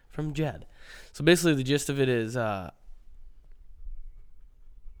from Jed. So basically, the gist of it is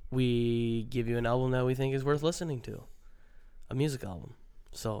we give you an album that we think is worth listening to, a music album.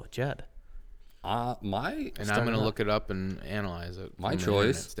 So Jed, My and I'm gonna look it up and analyze it. My from an internet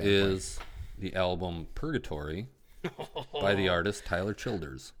choice standpoint. is the album Purgatory by the artist Tyler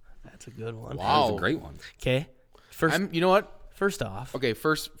Childers. that's a good one. Wow. That was a great one. Okay, You know what? first off, Okay,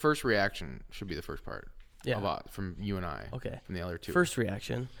 first reaction should be the first part. Yeah. From you and I. Okay. From the other two. first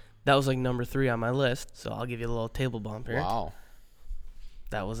reaction. That was like number 3 on my list, so I'll give you a little table bump here. Wow.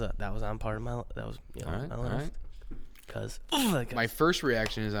 That was on part of my All right. my All list. right. Because My first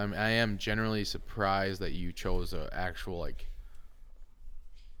reaction is I am generally surprised that you chose a actual like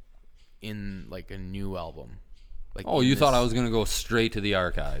in like a new album. Like Oh, in you thought this- I was going to go straight to the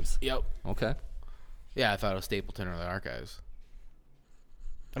archives. Yep. Okay. Yeah, I thought it was Stapleton or the Archives.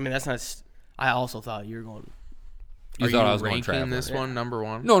 I mean that's not. I also thought you were going. You Are thought you I was going ranking Traveler. this one number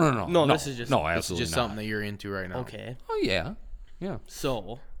one? No. No, this is just- No, This is absolutely just not. something that you're into right now. Okay, Oh, yeah. Yeah.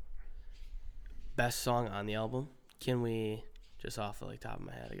 so best song on the album. Can we just off the top of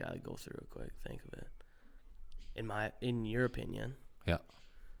my head? I gotta go through it quick. Think of it. In your opinion, Yeah.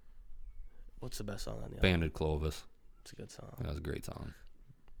 what's the best song on the album? Banded Clovis. It's a good song. That was a great song.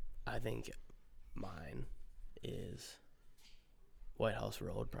 I think mine is White House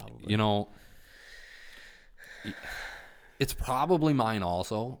Road, probably. You know, it's probably mine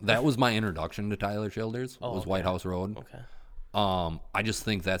also. That was my introduction to Tyler Childers. Was okay. White House Road. Okay. I just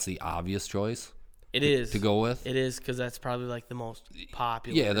think that's the obvious choice It is to go with. It is because that's probably like the most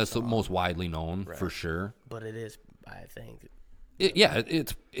popular. Yeah, that's song. the most widely known for Right. sure. But it is, I think.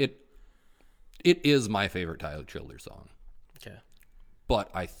 It is my favorite Tyler Childers song. Okay. But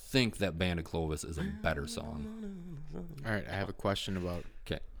I think that Banded Clovis is a better song. All right, I have a question about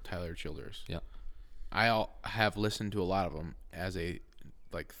Okay. Tyler Childers. Yep. Have listened to a lot of them as a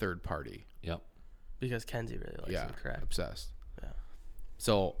third party. Yep. Because Kenzie really likes Yeah, him, correct? obsessed. Yeah.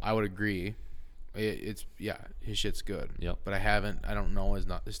 So I would agree. His shit's good. Yep. But I don't know his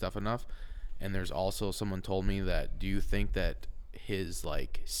stuff enough. And there's also someone told me that, do you think that his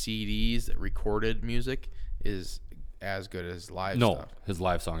CDs recorded music is as good as live No, stuff? his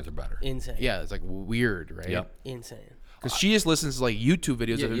live songs are better. Insane. Yeah, it's weird, right? Yep. Insane. Because she just listens to YouTube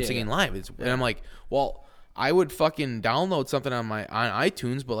videos of him singing live. And I'm like, well, I would fucking download something on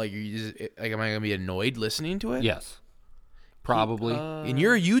iTunes, but am I gonna be annoyed listening to it? Yes. Probably. And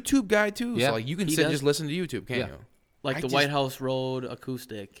you're a YouTube guy too, Yeah. so you can He sit and does- just listen to YouTube, can't Yeah. you? Like I the just- White House Road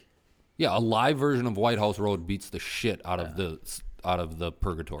acoustic. Yeah, a live version of White House Road beats the shit out of the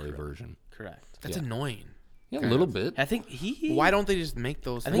Purgatory version. Correct. That's Yeah. annoying. Yeah, a Kind little of. bit. I think he. Why don't they just make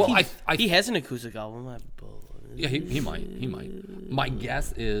those? I think things? Well, he has an acoustic album. Yeah, he might. My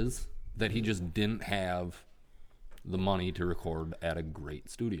guess is that he just didn't have the money to record at a great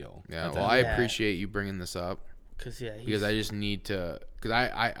studio. Yeah. That's Well, it. I Yeah. appreciate you bringing this up Because because I just need to. Because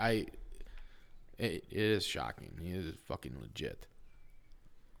it is shocking. He is fucking legit.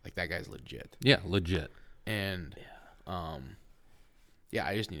 That guy's legit. Yeah, legit. And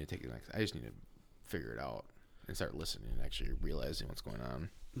I just need to take the next. I just need to figure it out and start listening and actually realizing what's going on.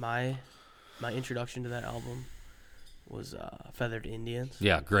 my introduction to that album was Feathered Indians.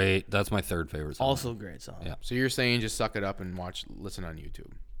 Yeah, great. That's my third favorite song. Also a great song. Yeah. So you're saying just suck it up and listen on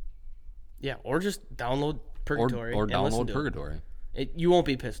YouTube. Yeah, or just download Or Purgatory and listen download to Purgatory. You won't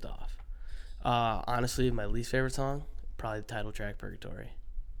be pissed off. Honestly, my least favorite song, probably the title track, Purgatory.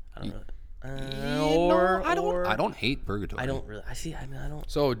 I don't know. I don't hate Purgatory. I don't really. I don't.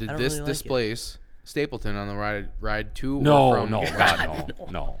 So did I don't this really like it. displace Stapleton on the ride to? or No, from- no, God,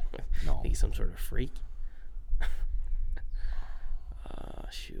 no. Think some sort of freak.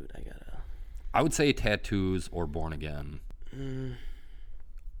 Shoot, I gotta. I would say Tattoos or Born Again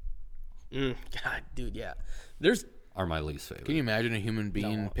God, dude, yeah. There's are my least favorite. Can you imagine a human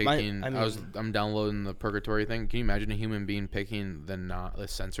being No, picking? I mean- I'm downloading the Purgatory thing. Can you imagine a human being picking the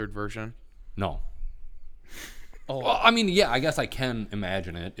censored version? No. Oh. Well, I mean, yeah, I guess I can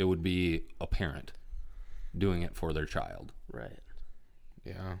imagine it. It would be a parent doing it for their child. right.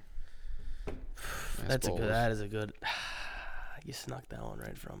 Yeah. That is a good. You snuck that one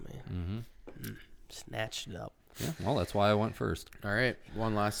right from me. Mm-hmm. Snatched it up. Yeah, well, that's why I went first. All right.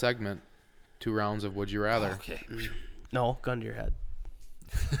 One last segment. 2 rounds of Would You Rather. Okay. No, gun to your head.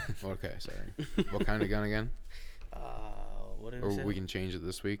 Okay, sorry. What kind of gun again? What did Or it say? we can change it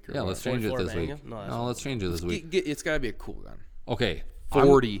this week? Or Yeah, what? let's change it 44 this week. Magnum? No, that's No, not- let's change it this week. It's got to be a cool gun. Okay.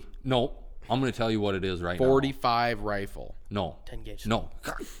 40. No, I'm going to tell you what it is right 45 rifle. now. No. 10 gauge. No.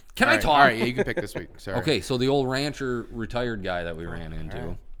 Can All I right, talk? All right, yeah, you can pick this week. Sorry. Okay, so the old rancher retired guy that we ran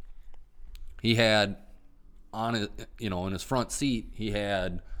into, he had on it, in his front seat, he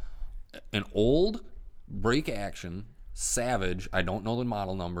had an old break action Savage. I don't know the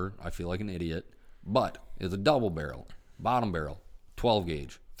model number. I feel like an idiot, but it's a double barrel, bottom barrel, 12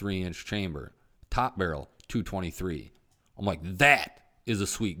 gauge, 3-inch chamber, top barrel, 223. I'm like, that is a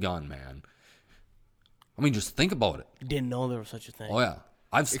sweet gun, man. I mean, just think about it. Didn't know there was such a thing. Oh yeah,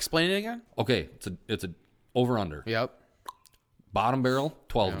 Explain it again? okay. It's a over under. Yep. Bottom barrel,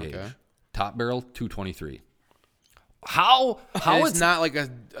 12 Yeah, gauge. okay. Top barrel, 223. How And it's it's not like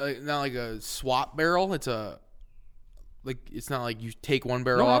a swap barrel. It's it's not like you take one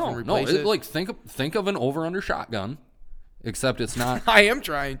barrel off and replace it. Like think of an over under shotgun, except it's not. I am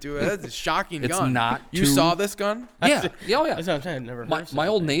trying to. That's a shocking It's gun. not You too- saw this gun? Yeah, oh yeah. That's what I'm saying. Never heard of such My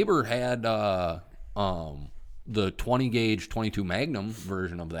a old thing. neighbor had the 20 gauge 22 Magnum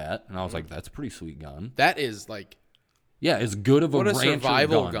version of that, and I was like, that's a pretty sweet gun. That is like Yeah, as good of a What a rancher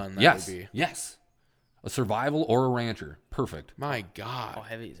survival gun that yes, would be. yes, a survival or a rancher, perfect. my God. How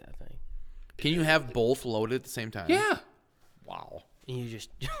heavy is that thing? Can you have both loaded at the same time? Yeah. Wow. And you just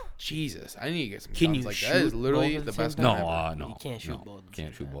Jesus, I need to get some Can guns you like shoot that. Is literally both at the the same best time? No, gun ever. no. You can't shoot no, both at the Can't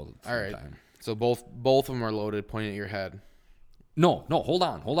same shoot time. both at the All same right. time. So both of them are loaded, pointing at your head. No, hold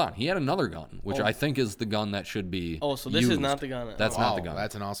on. He had another gun, which I think is the gun that should be. Oh, so this is used. not the gun. That's Wow, not the gun.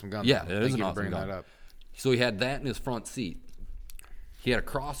 That's an awesome gun. Yeah, though. it is Thank an you for awesome bringing gun. that up. So he had that in his front seat. He had a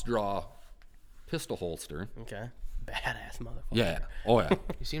cross draw pistol holster. Okay. Badass motherfucker. Yeah. Oh yeah.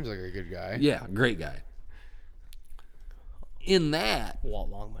 He seems like a good guy. Yeah. Great guy. In that,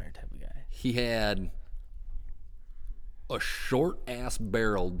 Walt Longmire type of guy. he had a short ass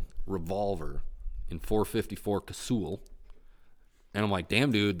barreled revolver in 454 Casull. And I'm like,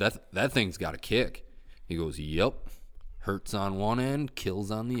 damn, dude, that thing's got a kick. He goes, yep. Hurts on one end,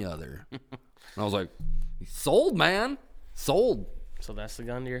 kills on the other. And I was like, sold, man. Sold. So that's the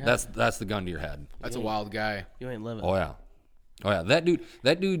gun to your head? That's the gun to your head. That's a wild guy. You ain't living. Oh yeah. That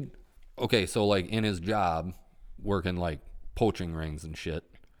dude. Okay, so like in his job, working like poaching rings and shit,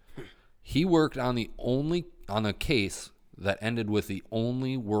 he worked on a case that ended with the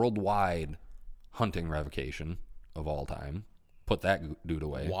only worldwide hunting revocation of all time. Put that dude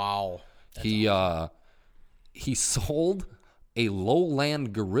away. Wow. He sold a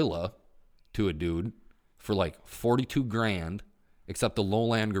lowland gorilla to a dude for like 42 grand, except the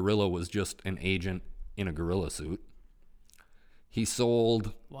lowland gorilla was just an agent in a gorilla suit. He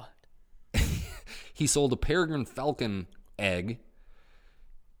sold What? a peregrine falcon egg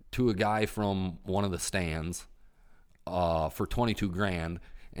to a guy from one of the stands for 22 grand,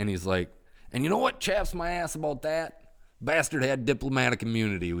 and he's like, and you know what chaps my ass about that? Bastard had diplomatic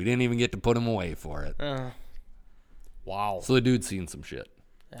immunity. We didn't even get to put him away for it. Wow. So the dude's seen some shit.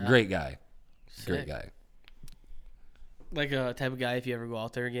 Great guy. Great Sick. guy. Like a type of guy, if you ever go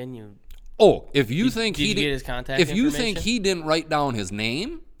out there again, you Oh, if you think did he you did, get his contact if you think information? he didn't write down his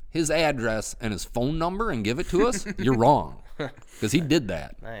name, his address, and his phone number and give it to us, you're wrong. Because he did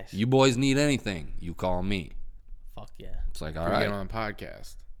that. Nice. You boys need anything, you call me. fuck yeah. It's like, all Can we get him right. on the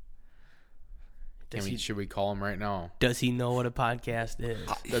podcast? Does he, Should we call him right now? does he know what a podcast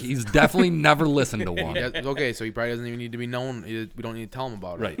is? He's definitely never listened to one. Yeah, okay, so he probably doesn't even need to be known. We don't need to tell him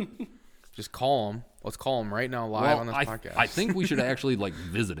about it. Right. Just call him. Let's call him right now live Well, on this podcast. I think we should actually like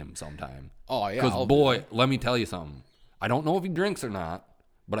visit him sometime. Oh, yeah. Because I'll do boy, that. let me tell you something. I don't know if he drinks or not,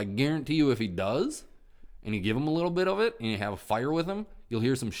 but I guarantee you if he does, and you give him a little bit of it, and you have a fire with him, you'll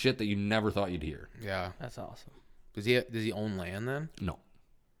hear some shit that you never thought you'd hear. Yeah. That's awesome. Does he own land then? No,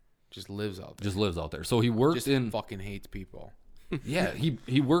 Just lives out there. just lives out there. So he worked Just in. fucking hates people. Yeah,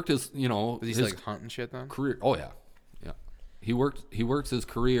 he worked his Does he his still like hunting shit then? career. Oh yeah, yeah. He works his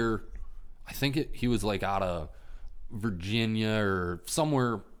career. I think he was like out of Virginia or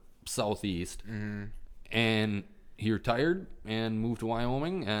somewhere southeast, and he retired and moved to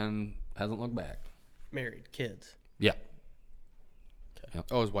Wyoming and hasn't looked back. Married, kids. Yeah.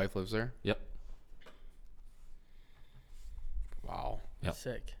 Oh, his wife lives there? Yep. Wow. Yep.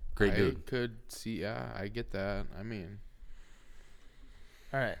 Sick. Great I dude. could see, yeah, I get that. I mean,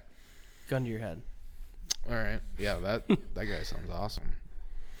 All right. Gun to your head. all right. Yeah, that guy sounds awesome.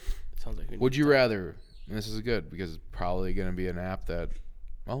 Sounds like we Would you rather, and this is good because it's probably going to be an app that,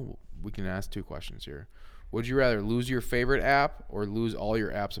 well, we can ask two questions here. Would you rather lose your favorite app or lose all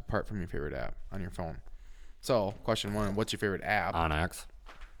your apps apart from your favorite app on your phone? So, question one, what's your favorite app? Onyx.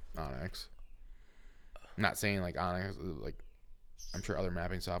 Onyx. I'm not saying like Onyx, like I'm sure other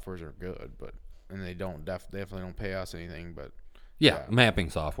mapping softwares are good, but and they don't definitely don't pay us anything, but Yeah, Yeah. mapping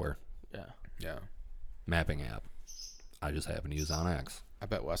software, Yeah. yeah. mapping app. I just happen to use Onyx. I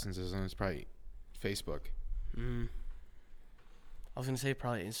bet Weston's isn't. It's probably Facebook. I was gonna say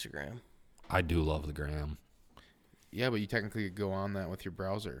probably Instagram. I do love the gram. Yeah, but you technically could go on that with your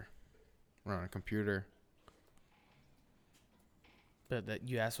browser or on a computer. But that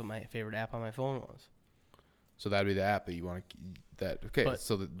you asked what my favorite app on my phone was. So that'd be the app that you want to. That okay? But-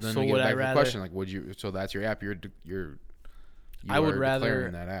 So then so we get would I back to the rather- question: like, would you? So that's your app. You I would are rather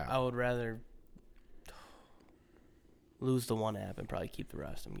declaring that app. I would rather lose the one app and probably keep the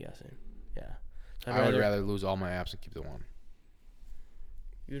rest. I'm guessing. Yeah. So I would rather lose all my apps and keep the one.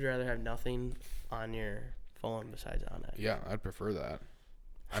 You'd rather have nothing on your phone besides Onyx. Yeah, I'd prefer that.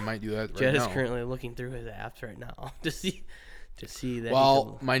 I might do that right Jed now. is currently looking through his apps right now to see that.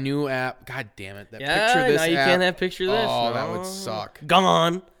 Well, he can, my new app. God damn it! That yeah, picture this now you app, can't have picture this. Oh, that would No. suck.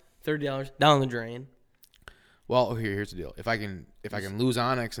 Gone. $30 down the drain. Well, here's the deal. If I can lose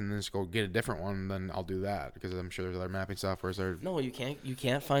Onyx and then just go get a different one, then I'll do that because I'm sure there's other mapping softwares that are. No, you can't. You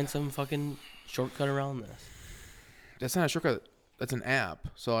can't find some fucking shortcut around this. That's not a shortcut. That's an app.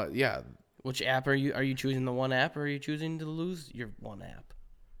 So yeah, Which app are you? Are you choosing the one app, or are you choosing to lose your one app?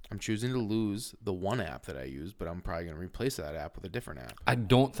 I'm choosing to lose the one app that I use, but I'm probably going to replace that app with a different app. I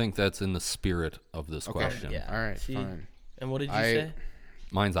don't think that's in the spirit of this question. Yeah. All right, See? fine. And what did you say?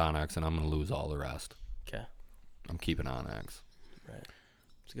 Mine's Onyx, and I'm going to lose all the rest. Okay. I'm keeping Onyx. Right.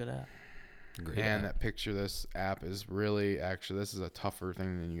 It's a good app. Great And app. that picture, this app is really, actually, this is a tougher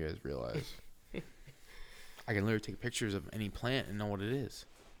thing than you guys realize. I can literally take pictures of any plant and know what it is.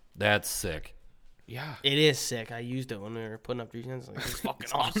 That's sick. Yeah. It is sick. I used it when we were putting up tree stands. Like, it's fucking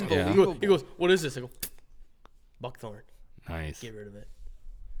awesome. Yeah. He goes, what is this? I go, buckthorn. Nice. Get rid of it.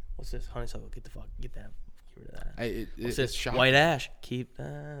 What's this? Honeysuckle. Get that. Get rid of that. It's What's this? shocking. White ash. Keep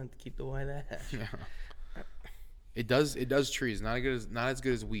that. Keep the white ash. Yeah. It does trees. Not as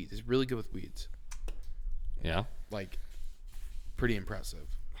good as weeds. It's really good with weeds. Yeah. Like, pretty impressive.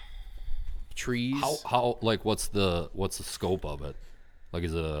 Trees. How like what's the scope of it? Like,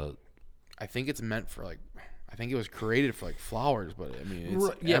 is it a I think it's meant for like. I think it was created for like flowers, but I mean it's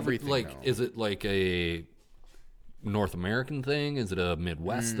but, everything. like now. is it like a North American thing? Is it a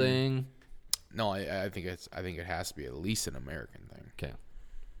Midwest thing? No, I think it has to be at least an American thing. Okay.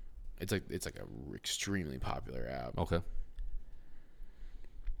 It's like a extremely popular app. Okay.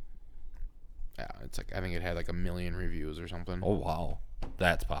 Yeah, it's like I think it had like 1 million reviews or something. Oh wow,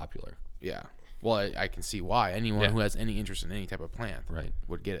 that's popular. Yeah. Well, I can see why anyone Yeah. who has any interest in any type of plant Right.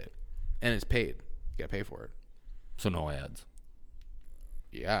 would get it, and it's paid. You gotta pay for it. So no ads.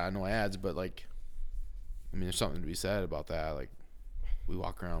 Yeah, no ads, but like, I mean, there's something to be said about that. Like, we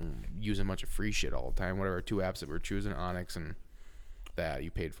walk around using a bunch of free shit all the time. Whatever 2 apps that we're choosing, Onyx and that,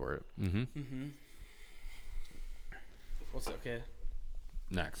 you paid for it. Mm-hmm. What's that? Okay.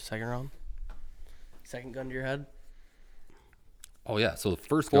 Next. Second round. Second gun to your head. Oh yeah. So the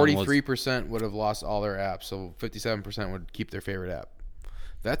first gun was 43% would have lost all their apps, so 57% would keep their favorite app.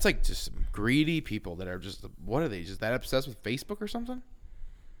 That's like just greedy people that are just, what are they, just that obsessed with Facebook or something?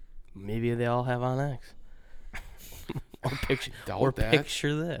 Maybe they all have Onyx. Doubt that.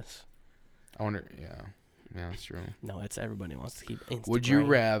 Picture this. I wonder, yeah, that's true. No, it's everybody wants to keep Instagram. Would you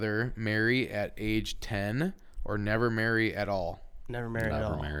rather marry at age 10 or never marry at all? Never marry at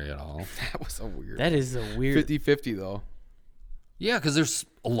never all. marry at all. That was a weird. That is a weird. 50-50 though. Yeah, because there's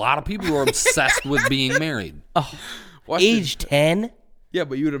a lot of people who are obsessed with being married. Watch Age this. 10? Yeah,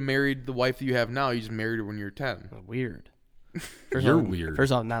 but you would have married the wife that you have now. You just married her when you were 10. Weird. You're weird.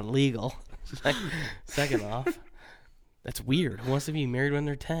 First off, not legal. Second off, that's weird. Who wants to be married when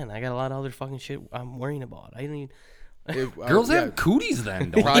they're 10? I got a lot of other fucking shit I'm worrying about. I don't even. Girls yeah, have cooties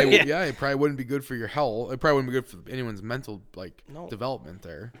then, don't probably, they? yeah, it probably wouldn't be good for your health. It probably wouldn't be good for anyone's mental No. development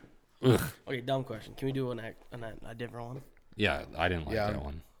there. Okay, dumb question. Can we do a different one? Yeah, I didn't like Yeah. that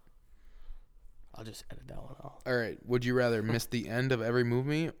one. I'll just edit that one out. All right. Would you rather miss the end of every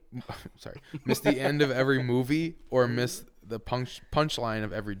movie? Sorry, miss the end of every movie or miss the punchline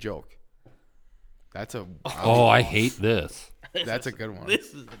of every joke? That's a Oh, I hate this. that's a good one.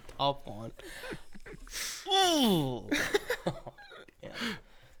 This is a tough one. Ooh. Yeah.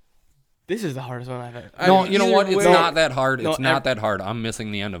 This is the hardest one I've ever. No, you know what? either It's way- not that hard. No, It's not that hard. I'm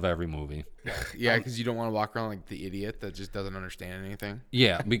missing the end of every movie. Yeah, because you don't want to walk around like the idiot that just doesn't understand anything.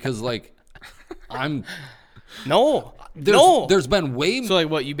 Yeah, because like I'm No. there's been way So like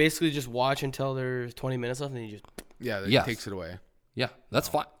what? You basically just watch until there's 20 minutes left, and you just. Yeah, that Yes. takes it away. Yeah, that's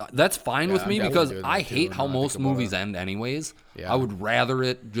fine. That's fine Yeah, with I'm me definitely because doing I that too, hate how now I most think about movies it. end anyways. Yeah. I would rather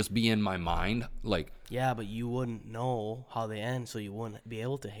it just be in my mind. Like, Yeah, but you wouldn't know how they end, so you wouldn't be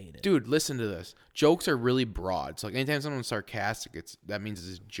able to hate it. Dude, listen to this. Jokes are really broad. So like anytime someone's sarcastic, that means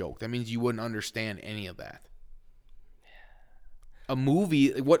it's a joke. That means you wouldn't understand any of that. A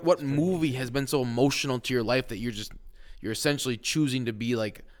movie, what movie has been so emotional to your life that you're essentially choosing to be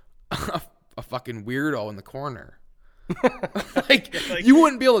like a fucking weirdo in the corner? like you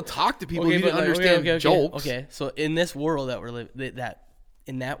wouldn't be able to talk to people if you didn't understand jokes. Okay, so in this world that we're living,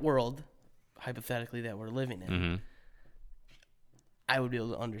 in that world, hypothetically that we're living in, I would be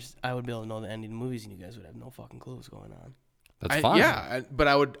able to know the ending of the movies, and you guys would have no fucking clue what's going on. that's fine. Yeah, but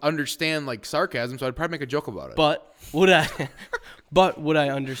I would understand like sarcasm, so I'd probably make a joke about it. But would I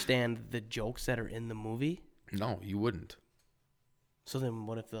understand the jokes that are in the movie? No, you wouldn't. So then,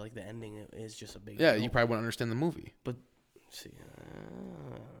 what if the ending is just a big? Yeah, joke? you probably wouldn't understand the movie. But see,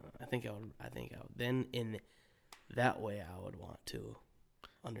 I think I would. Then in that way, I would want to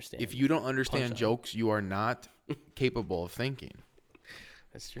understand. If you don't understand Punchline. jokes, you are not capable of thinking.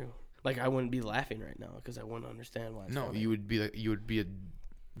 That's true. Like I wouldn't be laughing right now because I wouldn't understand why. It's No, funny. you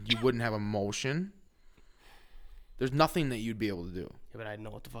wouldn't have emotion. There's nothing that you'd be able to do. Yeah, but I'd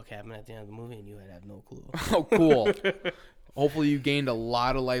know what the fuck happened at the end of the movie, and you would have no clue. Oh, cool. Hopefully you gained a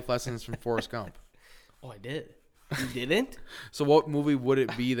lot of life lessons from Forrest Gump. Oh, I did. You didn't? So what movie would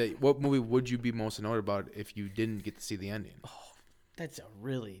it be what movie would you be most annoyed about if you didn't get to see the ending? That's a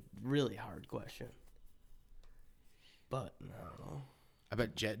really, really hard question. But, no. I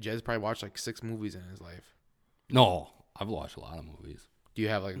bet Jed's probably watched like 6 movies in his life. No, I've watched a lot of movies. Do you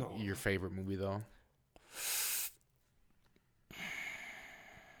have like your favorite movie though?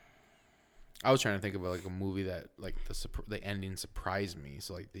 I was trying to think of like a movie that like the ending surprised me.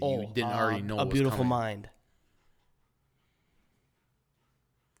 So like that you didn't already know. A was Beautiful coming. Mind.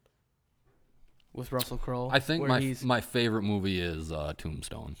 With Russell Crowe. I think where my favorite movie is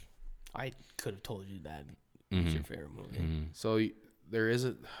Tombstone. I could have told you that. Mm-hmm. It's your favorite movie. So there is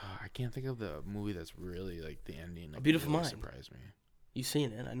I can't think of the movie that's really like the ending. Like, A Beautiful really Mind. surprised me. You've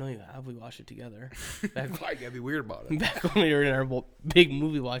seen it. I know you have. We watched it together. Why you gotta be weird about it? Back when we were in our big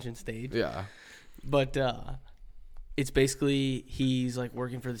movie watching stage. Yeah. But it's basically he's like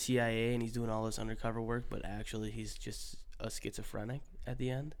working for the CIA and he's doing all this undercover work, but actually he's just a schizophrenic at the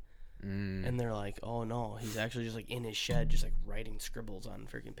end. And they're like, oh no, he's actually just like in his shed, just like writing scribbles on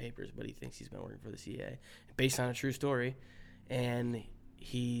freaking papers, but he thinks he's been working for the CIA, based on a true story. And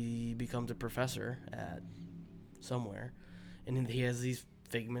he becomes a professor at somewhere, and he has these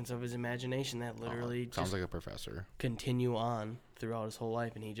figments of his imagination that literally Sounds just like a professor. continue on throughout his whole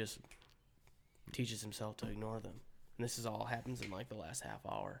life, and he just teaches himself to ignore them. And this is all happens in like the last half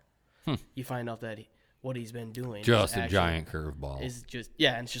hour. You find out that what he's been doing Just is a actually- giant curveball. is just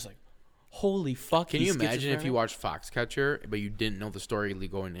and it's just like, holy fuck. Can he's you imagine if you schizophrenic? watched Foxcatcher but you didn't know the story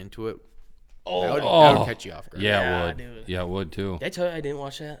going into it? Oh, That would catch you off guard. Yeah, Yeah, it would. dude. Yeah, it would too. Did I tell you I didn't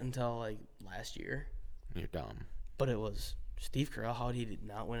watch that until like last year? You're dumb. But it was Steve Carell. How he did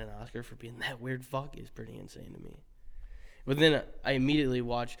not win an Oscar for being that weird fuck is pretty insane to me. But then I immediately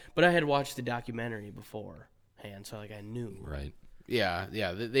watched. But I had watched the documentary beforehand, so like I knew. Right. Yeah.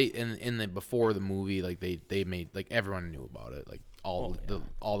 They in the before the movie, like they made like everyone knew about it, like all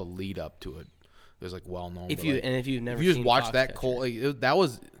the lead up to it. It was like well known. If but, you like, and if you've never if you just seen watch that Foxcatcher, cold, like, that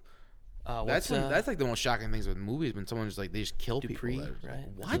was what's, that's like the most shocking things with movies when someone just like they just kill Dupree, people. That are right?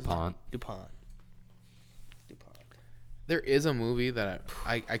 Like, what? DuPont. DuPont. There is a movie that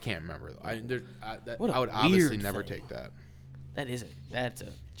I can't remember. What a I would obviously weird never thing. take that. That's a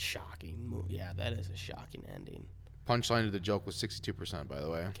shocking movie. Yeah, that is a shocking ending. Punchline to the joke was 62%, by the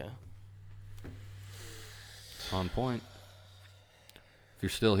way. Okay. On point. If you're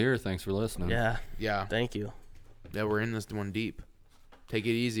still here, thanks for listening. Yeah. Yeah. Thank you. Yeah, we're in this one deep. Take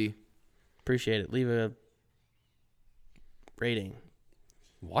it easy. Appreciate it. Leave a rating.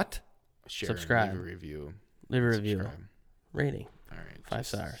 What? Share. Subscribe. Leave a review. Leave a review. Subscribe. Rating. All right. 5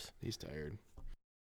 stars. He's tired.